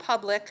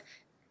 non-public,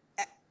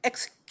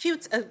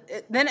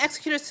 then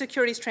execute a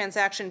securities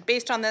transaction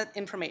based on that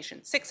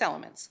information. 6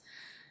 elements.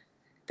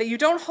 That you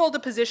don't hold a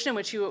position in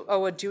which you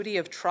owe a duty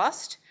of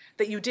trust,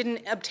 that you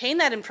didn't obtain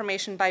that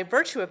information by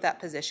virtue of that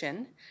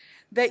position,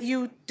 that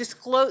you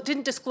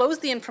didn't disclose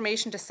the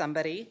information to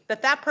somebody,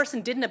 that that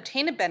person didn't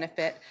obtain a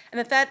benefit, and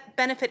that that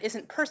benefit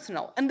isn't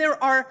personal. And there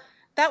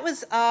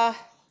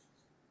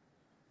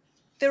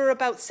were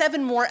about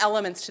 7 more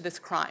elements to this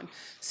crime.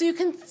 So you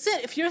can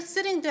if you're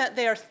sitting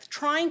there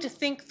trying to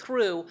think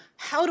through,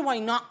 how do I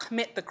not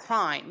commit the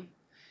crime?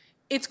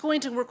 It's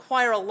going to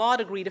require a law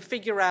degree to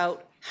figure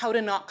out how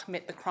to not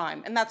commit the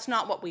crime, and that's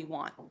not what we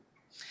want.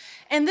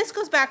 And this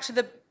goes back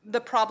to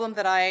the problem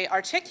that I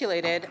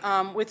articulated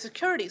with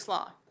securities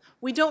law.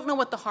 We don't know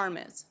what the harm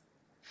is.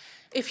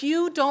 If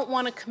you don't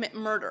want to commit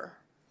murder,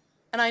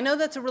 and I know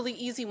that's a really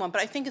easy one,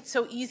 but I think it's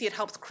so easy it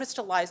helps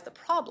crystallize the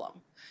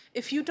problem.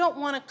 If you don't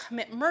want to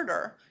commit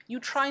murder, you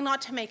try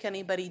not to make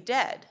anybody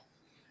dead.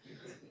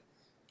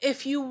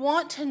 If you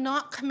want to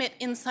not commit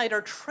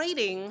insider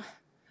trading,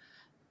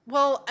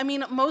 well, I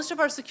mean, most of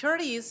our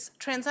securities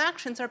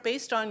transactions are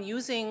based on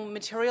using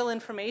material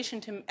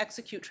information to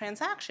execute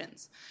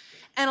transactions.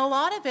 And a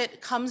lot of it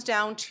comes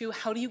down to,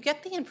 how do you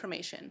get the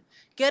information?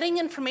 Getting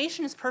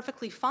information is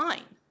perfectly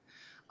fine.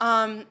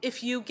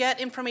 If you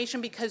get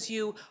information because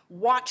you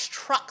watch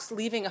trucks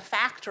leaving a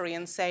factory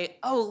and say,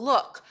 oh,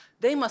 look,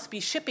 they must be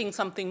shipping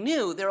something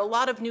new. There are a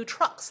lot of new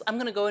trucks. I'm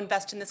going to go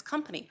invest in this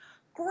company.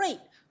 Great.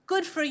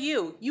 Good for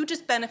you. You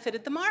just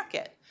benefited the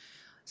market.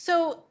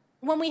 So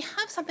when we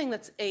have something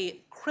that's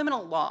a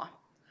criminal law,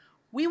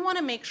 we want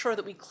to make sure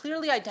that we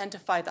clearly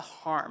identify the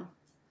harm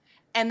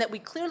and that we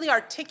clearly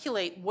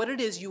articulate what it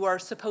is you are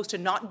supposed to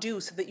not do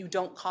so that you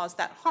don't cause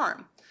that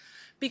harm.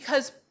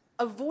 Because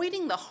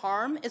avoiding the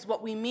harm is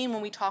what we mean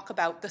when we talk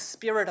about the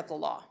spirit of the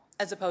law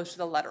as opposed to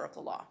the letter of the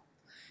law.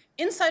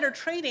 Insider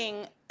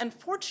trading,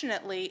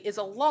 unfortunately, is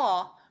a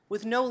law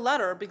with no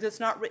letter because it's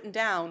not written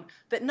down,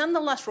 that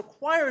nonetheless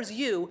requires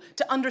you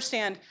to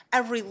understand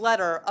every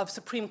letter of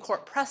Supreme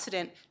Court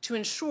precedent to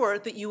ensure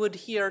that you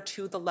adhere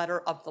to the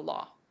letter of the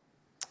law.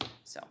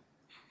 So,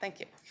 thank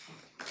you.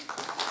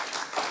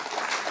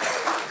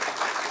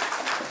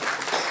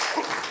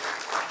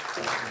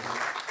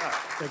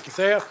 Thank you,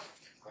 Thea.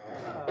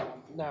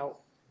 Now,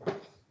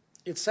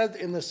 it said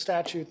in the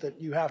statute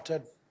that you have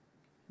to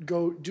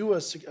go do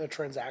a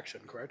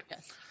transaction, correct?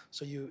 Yes.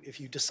 So if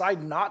you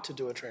decide not to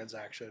do a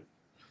transaction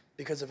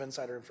because of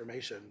insider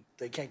information,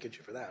 they can't get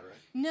you for that, right?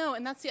 No,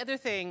 and that's the other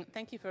thing.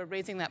 Thank you for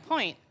raising that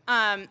point.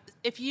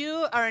 If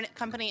you are a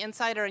company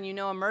insider and you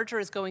know a merger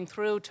is going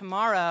through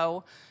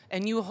tomorrow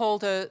and you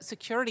hold a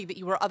security that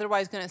you were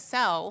otherwise going to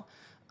sell,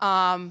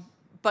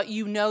 but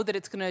you know that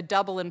it's going to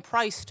double in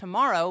price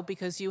tomorrow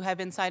because you have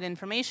inside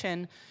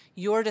information,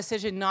 your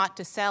decision not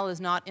to sell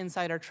is not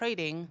insider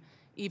trading,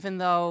 even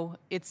though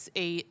it's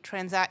a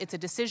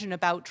decision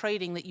about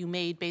trading that you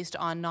made based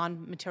on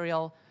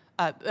material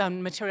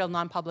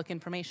non-public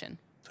information.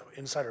 So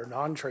insider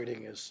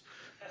non-trading is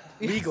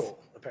legal,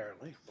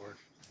 apparently.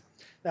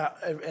 Now,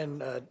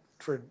 and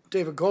for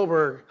David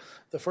Goldberg,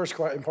 the first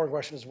important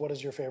question is, what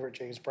is your favorite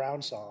James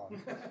Brown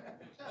song?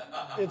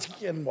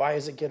 And why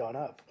is it Get On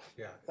Up?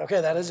 Yeah.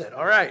 Okay, that is it.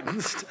 All right.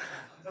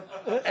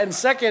 And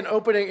second,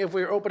 if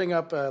we're opening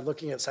up,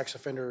 looking at sex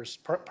offenders,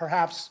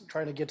 perhaps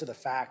trying to get to the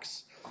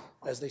facts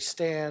as they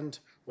stand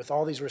with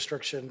all these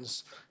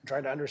restrictions, and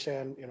trying to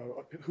understand,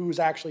 who's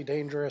actually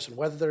dangerous and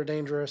whether they're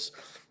dangerous.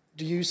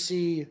 Do you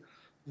see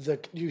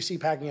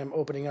Packingham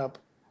opening up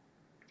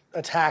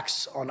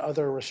attacks on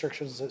other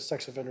restrictions that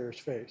sex offenders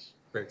face?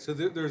 Right. So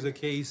there's a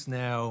case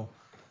now.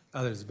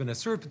 There's been a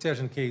cert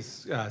petition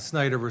case,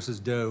 Snyder versus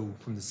Doe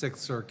from the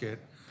Sixth Circuit,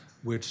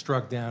 which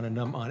struck down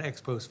on ex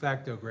post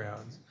facto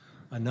grounds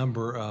a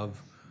number of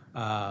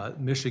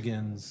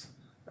Michigan's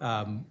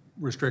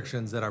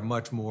restrictions that are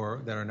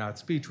that are not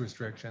speech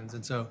restrictions.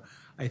 And so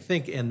I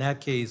think in that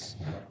case,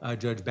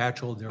 Judge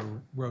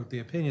Batchelder wrote the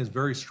opinion,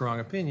 very strong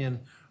opinion,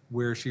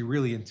 where she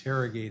really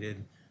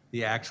interrogated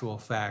the actual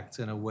facts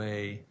in a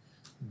way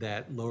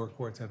that lower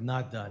courts have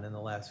not done in the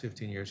last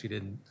 15 years. She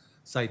didn't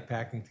cite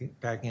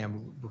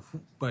Packingham,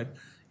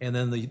 and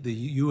then the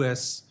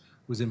U.S.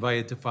 was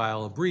invited to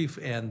file a brief,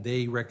 and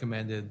they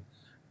recommended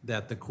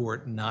that the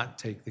court not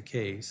take the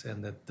case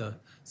and that the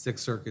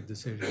Sixth Circuit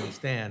decision would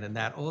stand. And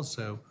that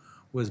also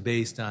was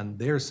based on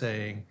their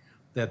saying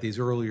that these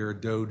earlier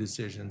Doe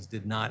decisions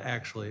did not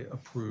actually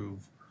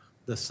approve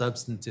the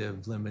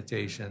substantive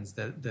limitations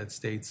that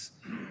states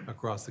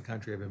across the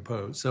country have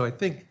imposed. So I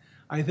think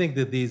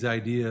that these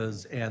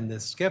ideas and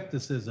this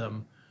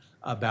skepticism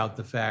about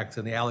the facts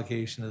and the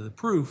allocation of the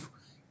proof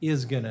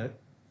is going to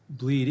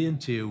bleed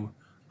into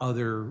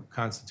other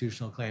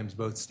constitutional claims,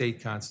 both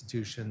state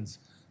constitutions,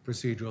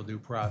 procedural due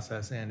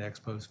process, and ex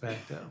post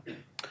facto.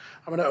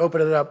 I'm going to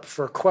open it up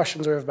for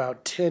questions. We have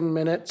about 10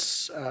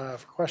 minutes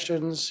for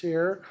questions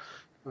here.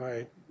 All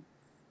right.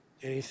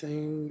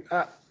 Anything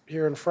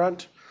here in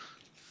front?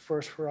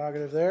 First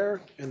prerogative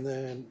there, and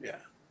then, yeah.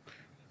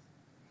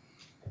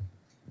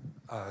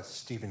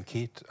 Stephen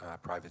Keat,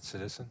 private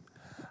citizen.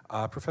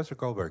 Professor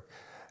Goldberg,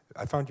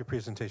 I found your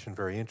presentation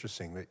very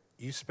interesting. That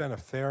you spent a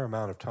fair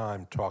amount of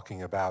time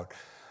talking about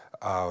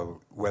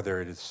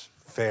whether it is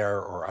fair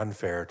or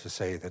unfair to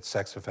say that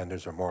sex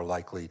offenders are more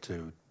likely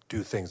to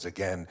do things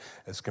again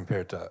as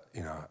compared to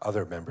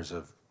other members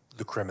of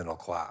the criminal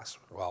class,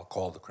 well, I'll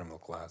call the criminal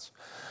class.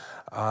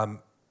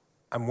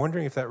 I'm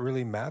wondering if that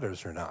really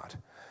matters or not.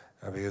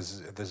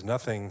 Because there's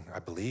nothing, I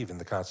believe, in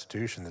the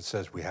Constitution that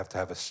says we have to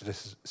have a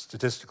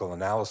statistical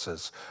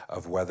analysis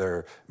of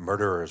whether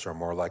murderers are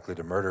more likely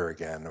to murder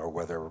again or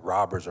whether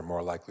robbers are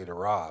more likely to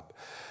rob.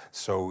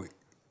 So,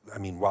 I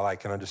mean, while I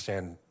can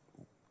understand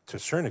to a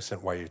certain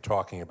extent why you're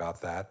talking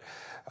about that,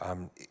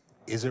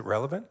 is it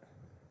relevant?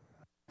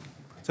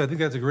 So I think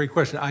that's a great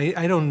question.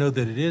 I don't know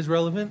that it is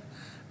relevant.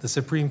 The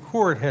Supreme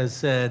Court has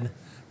said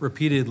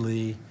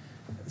repeatedly,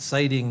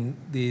 citing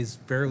these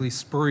fairly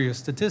spurious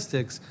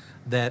statistics,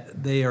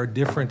 that they are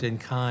different in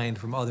kind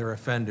from other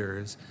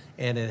offenders,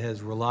 and it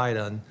has relied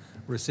on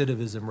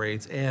recidivism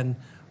rates. And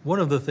one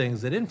of the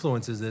things that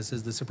influences this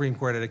is the Supreme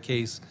Court had a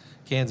case,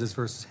 Kansas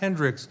versus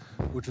Hendricks,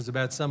 which was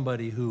about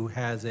somebody who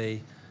has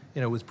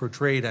was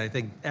portrayed, I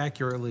think,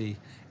 accurately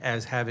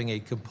as having a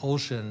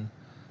compulsion,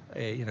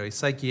 a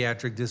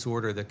psychiatric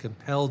disorder that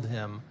compelled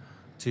him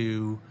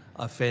to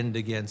offend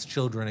against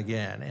children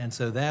again. And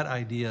so that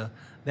idea,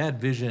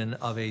 that vision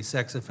of a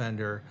sex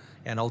offender,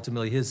 and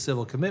ultimately his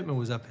civil commitment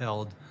was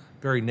upheld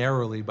very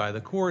narrowly by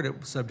the court. It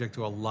was subject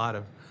to a lot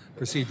of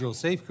procedural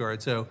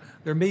safeguards. So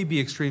there may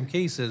be extreme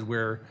cases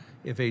where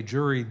if a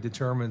jury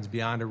determines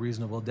beyond a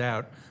reasonable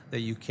doubt that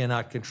you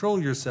cannot control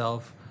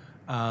yourself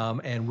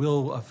and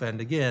will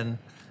offend again,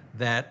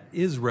 that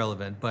is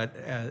relevant. But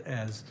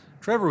as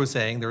Trevor was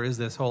saying, there is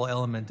this whole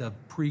element of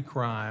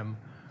pre-crime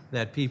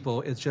that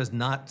people, it's just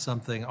not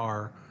something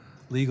our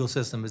legal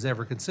system has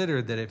ever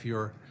considered, that if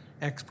you're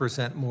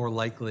X% more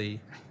likely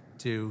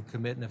to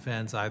commit an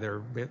offense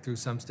either through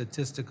some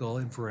statistical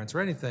inference or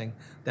anything,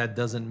 that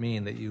doesn't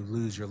mean that you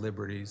lose your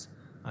liberties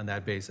on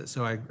that basis.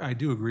 So I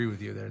do agree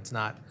with you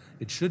that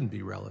it shouldn't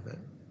be relevant.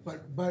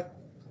 But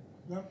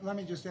let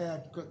me just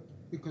add,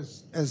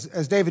 because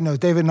as David knows,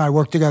 David and I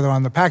worked together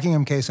on the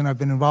Packingham case, and I've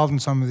been involved in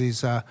some of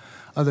these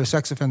other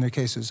sex offender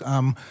cases.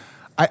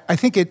 I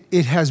think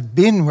it has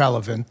been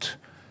relevant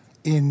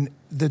in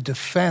the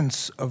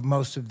defense of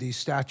most of these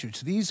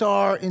statutes. These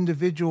are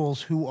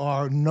individuals who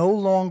are no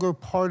longer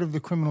part of the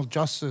criminal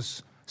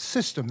justice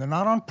system. They're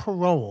not on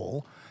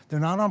parole. They're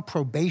not on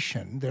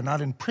probation. They're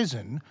not in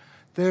prison.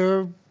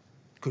 They're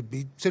could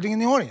be sitting in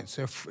the audience.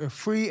 They're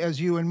free as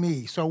you and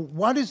me. So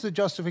what is the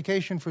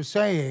justification for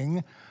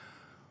saying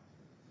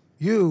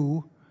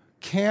you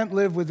can't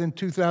live within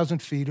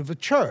 2,000 feet of a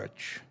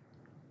church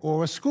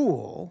or a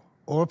school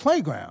or a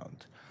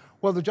playground?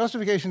 Well, the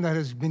justification that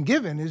has been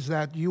given is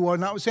that you are,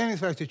 notwithstanding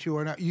the fact that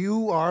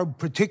you are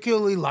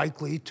particularly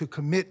likely to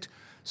commit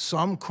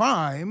some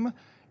crime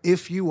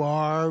if you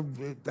are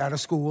at a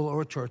school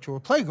or a church or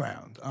a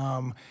playground.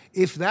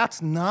 If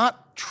that's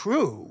not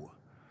true,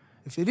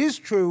 if it is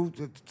true,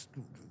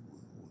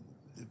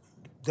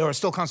 there are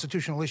still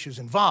constitutional issues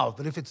involved,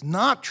 but if it's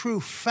not true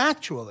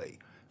factually,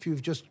 if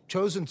you've just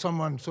chosen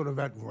someone sort of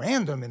at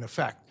random, in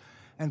effect,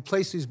 and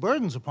placed these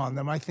burdens upon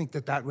them, I think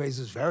that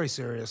raises very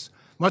serious,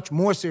 much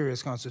more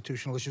serious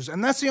constitutional issues.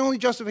 And that's the only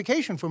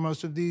justification for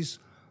most of these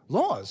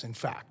laws, in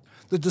fact.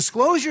 The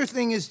disclosure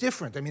thing is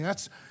different. I mean,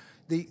 that's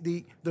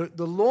the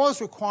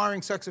laws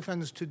requiring sex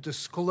offenders to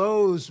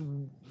disclose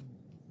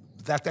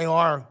that they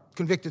are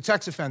convicted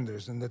sex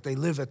offenders and that they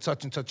live at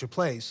such and such a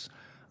place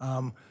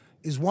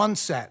is one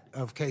set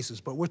of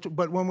cases. But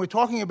when we're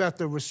talking about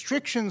the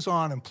restrictions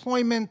on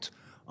employment,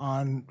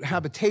 on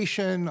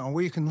habitation, on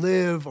where you can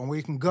live, on where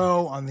you can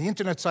go, on the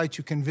internet sites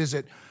you can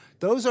visit,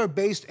 those are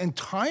based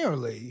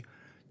entirely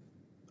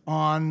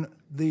on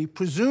the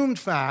presumed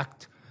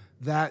fact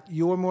that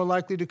you're more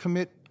likely to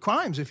commit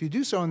crimes if you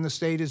do so, and the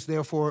state is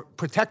therefore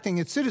protecting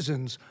its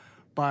citizens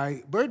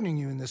by burdening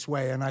you in this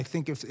way. And I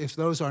think if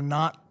those are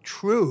not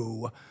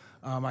true,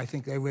 I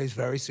think they raise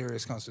very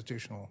serious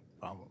constitutional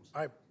problems.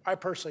 I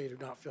personally do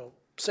not feel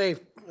safe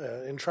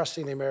in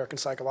trusting the American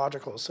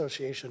Psychological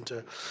Association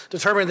to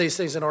determine these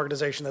things, an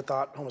organization that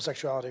thought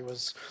homosexuality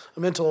was a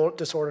mental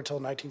disorder until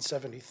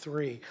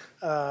 1973.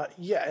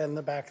 Yeah, in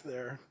the back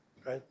there,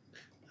 right?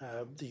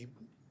 The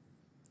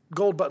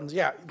gold buttons,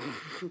 yeah.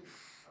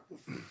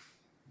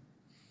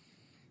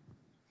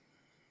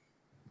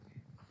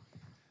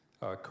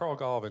 Carl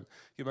Galvin,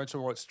 you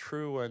mentioned what's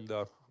true, and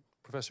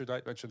Professor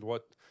Knight mentioned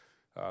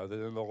that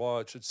in the law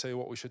it should say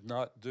what we should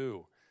not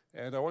do.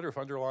 And I wonder if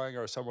underlying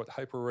our somewhat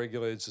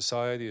hyper-regulated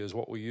society is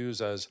what we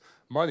use as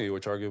money,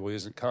 which arguably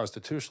isn't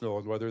constitutional,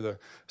 and whether the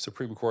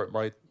Supreme Court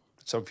might,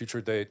 at some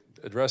future date,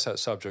 address that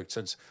subject,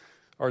 since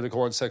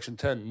Article 1, Section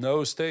 10,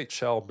 no state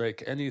shall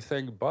make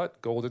anything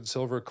but gold and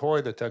silver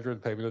coin a tender in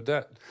payment of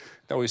debt.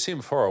 Now, we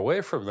seem far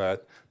away from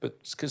that, but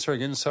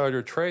concerning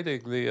insider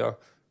trading, the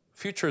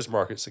futures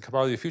markets, the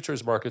commodity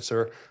futures markets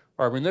are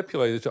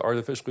manipulated to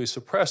artificially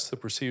suppress the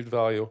perceived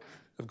value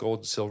of gold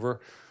and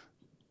silver,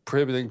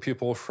 prohibiting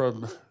people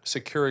from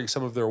securing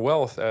some of their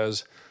wealth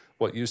as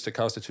what used to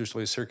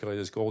constitutionally circulate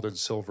as gold and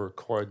silver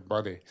coin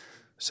money.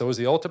 So is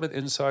the ultimate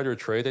insider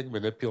trading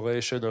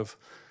manipulation of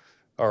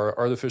our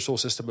artificial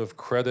system of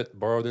credit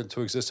borrowed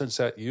into existence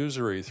at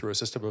usury through a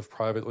system of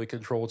privately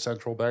controlled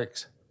central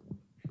banks?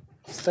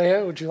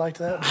 Thea, would you like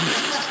that?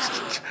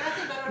 That's a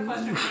better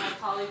question for my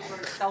colleague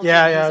George Selden,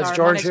 Yeah, who's is our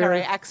George here?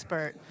 monetary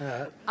expert.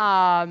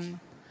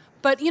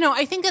 But,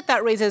 I think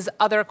that raises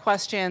other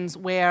questions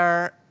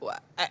where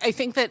I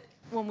think that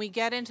when we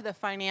get into the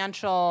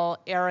financial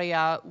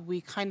area,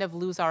 we kind of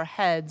lose our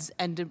heads,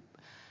 and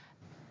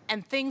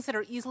things that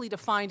are easily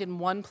defined in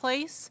one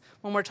place,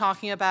 when we're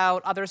talking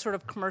about other sort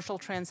of commercial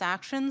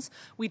transactions,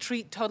 we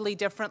treat totally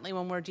differently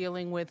when we're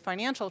dealing with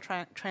financial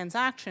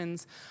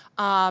transactions.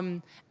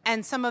 And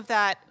some of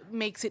that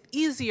makes it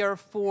easier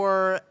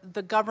for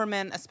the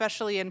government,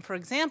 especially in, for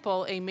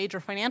example, a major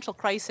financial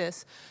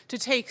crisis, to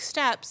take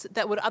steps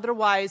that would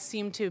otherwise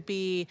seem to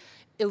be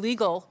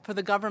illegal for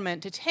the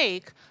government to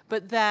take,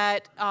 but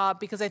that,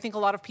 because I think a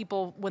lot of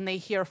people, when they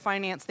hear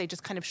finance, they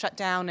just kind of shut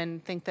down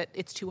and think that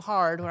it's too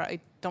hard, or I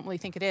don't really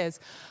think it is,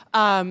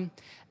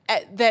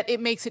 that it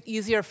makes it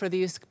easier for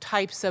these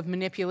types of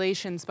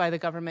manipulations by the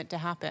government to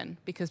happen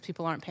because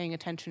people aren't paying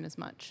attention as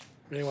much.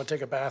 Anyone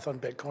take a bath on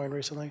Bitcoin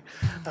recently?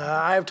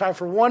 I have time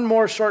for one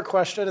more short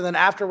question, and then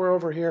after we're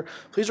over here,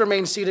 please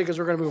remain seated because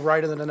we're going to move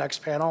right into the next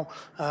panel.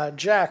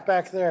 Jack,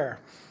 back there.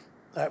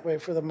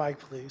 Wait for the mic,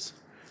 please.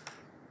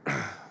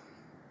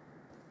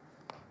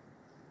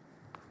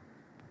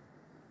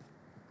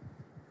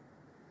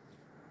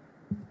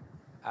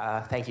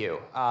 Thank you.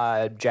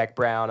 Jack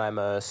Brown. I'm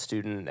a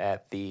student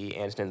at the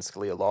Antonin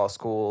Scalia Law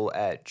School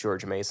at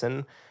George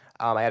Mason.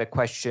 I had a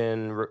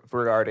question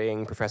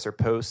regarding Professor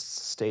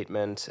Post's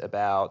statement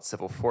about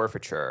civil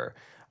forfeiture.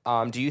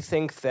 Do you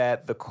think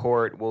that the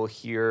court will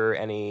hear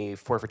any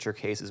forfeiture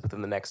cases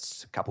within the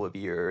next couple of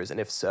years? And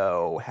if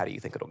so, how do you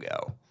think it'll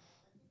go?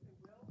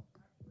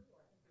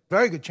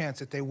 Very good chance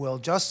that they will.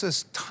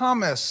 Justice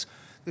Thomas,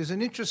 there's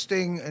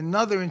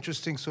another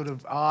interesting sort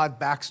of odd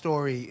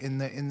backstory in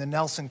the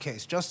Nelson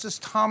case. Justice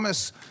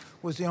Thomas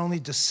was the only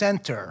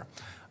dissenter,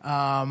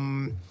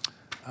 and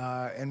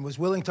was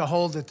willing to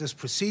hold that this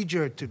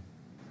procedure to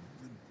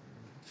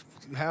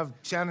have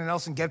Shannon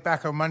Nelson get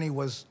back her money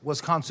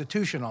was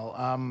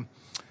constitutional.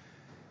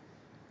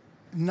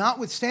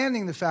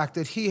 Notwithstanding the fact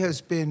that he has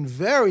been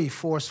very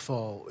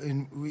forceful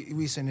in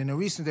a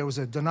recent, there was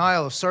a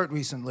denial of cert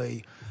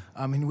recently,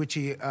 in which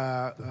he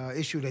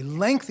issued a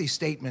lengthy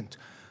statement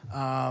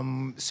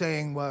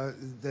saying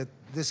that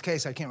this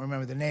case, I can't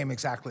remember the name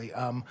exactly,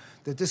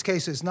 that this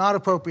case is not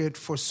appropriate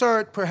for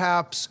cert,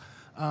 perhaps,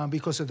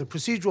 because of the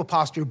procedural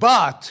posture,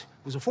 but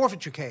it was a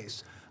forfeiture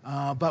case.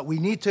 But we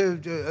need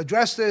to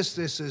address this.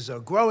 This is a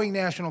growing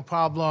national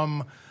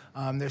problem.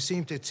 It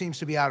seems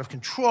to be out of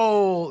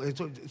control.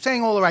 It's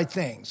saying all the right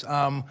things.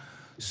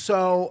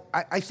 So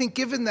I think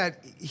given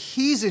that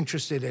he's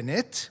interested in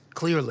it,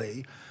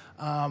 clearly,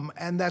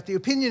 and that the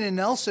opinion in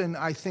Nelson,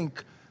 I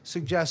think,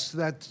 suggests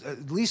that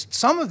at least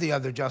some of the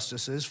other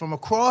justices from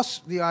across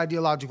the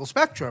ideological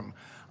spectrum,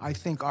 I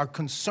think, are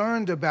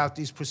concerned about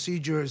these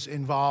procedures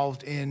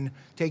involved in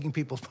taking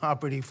people's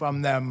property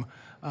from them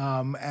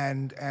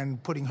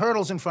and putting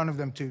hurdles in front of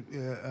them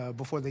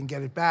before they can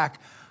get it back.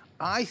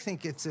 I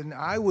think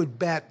I would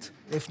bet,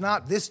 if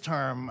not this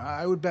term,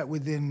 I would bet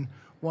within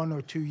 1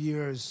 or 2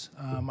 years,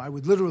 I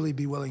would literally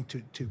be willing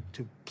to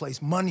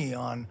place money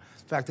on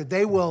the fact that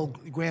they will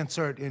grant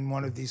cert in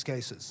one of these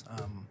cases,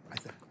 I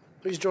think.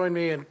 Please join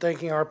me in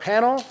thanking our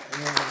panel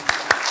and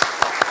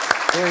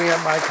bringing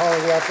up my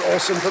colleague Walter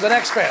Olson for the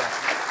next panel.